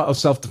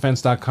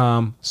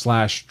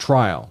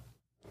lawofselfdefense.com/trial.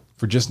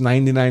 For just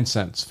 99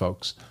 cents,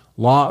 folks.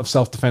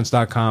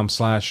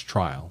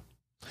 lawofselfdefense.com/trial.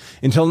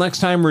 Until next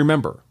time,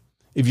 remember,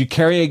 if you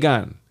carry a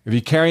gun, if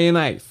you carry a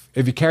knife,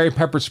 if you carry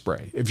pepper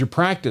spray, if you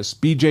practice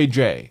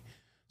BJJ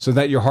so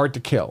that you're hard to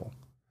kill,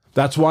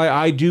 that's why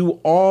I do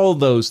all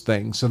those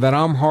things, so that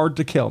I'm hard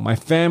to kill. My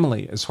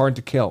family is hard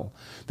to kill.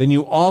 Then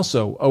you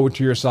also owe it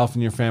to yourself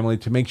and your family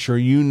to make sure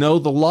you know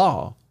the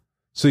law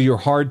so you're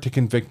hard to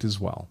convict as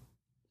well.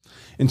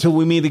 Until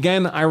we meet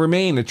again, I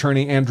remain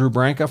Attorney Andrew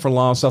Branca for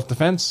Law of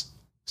Self-Defense.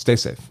 Stay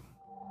safe.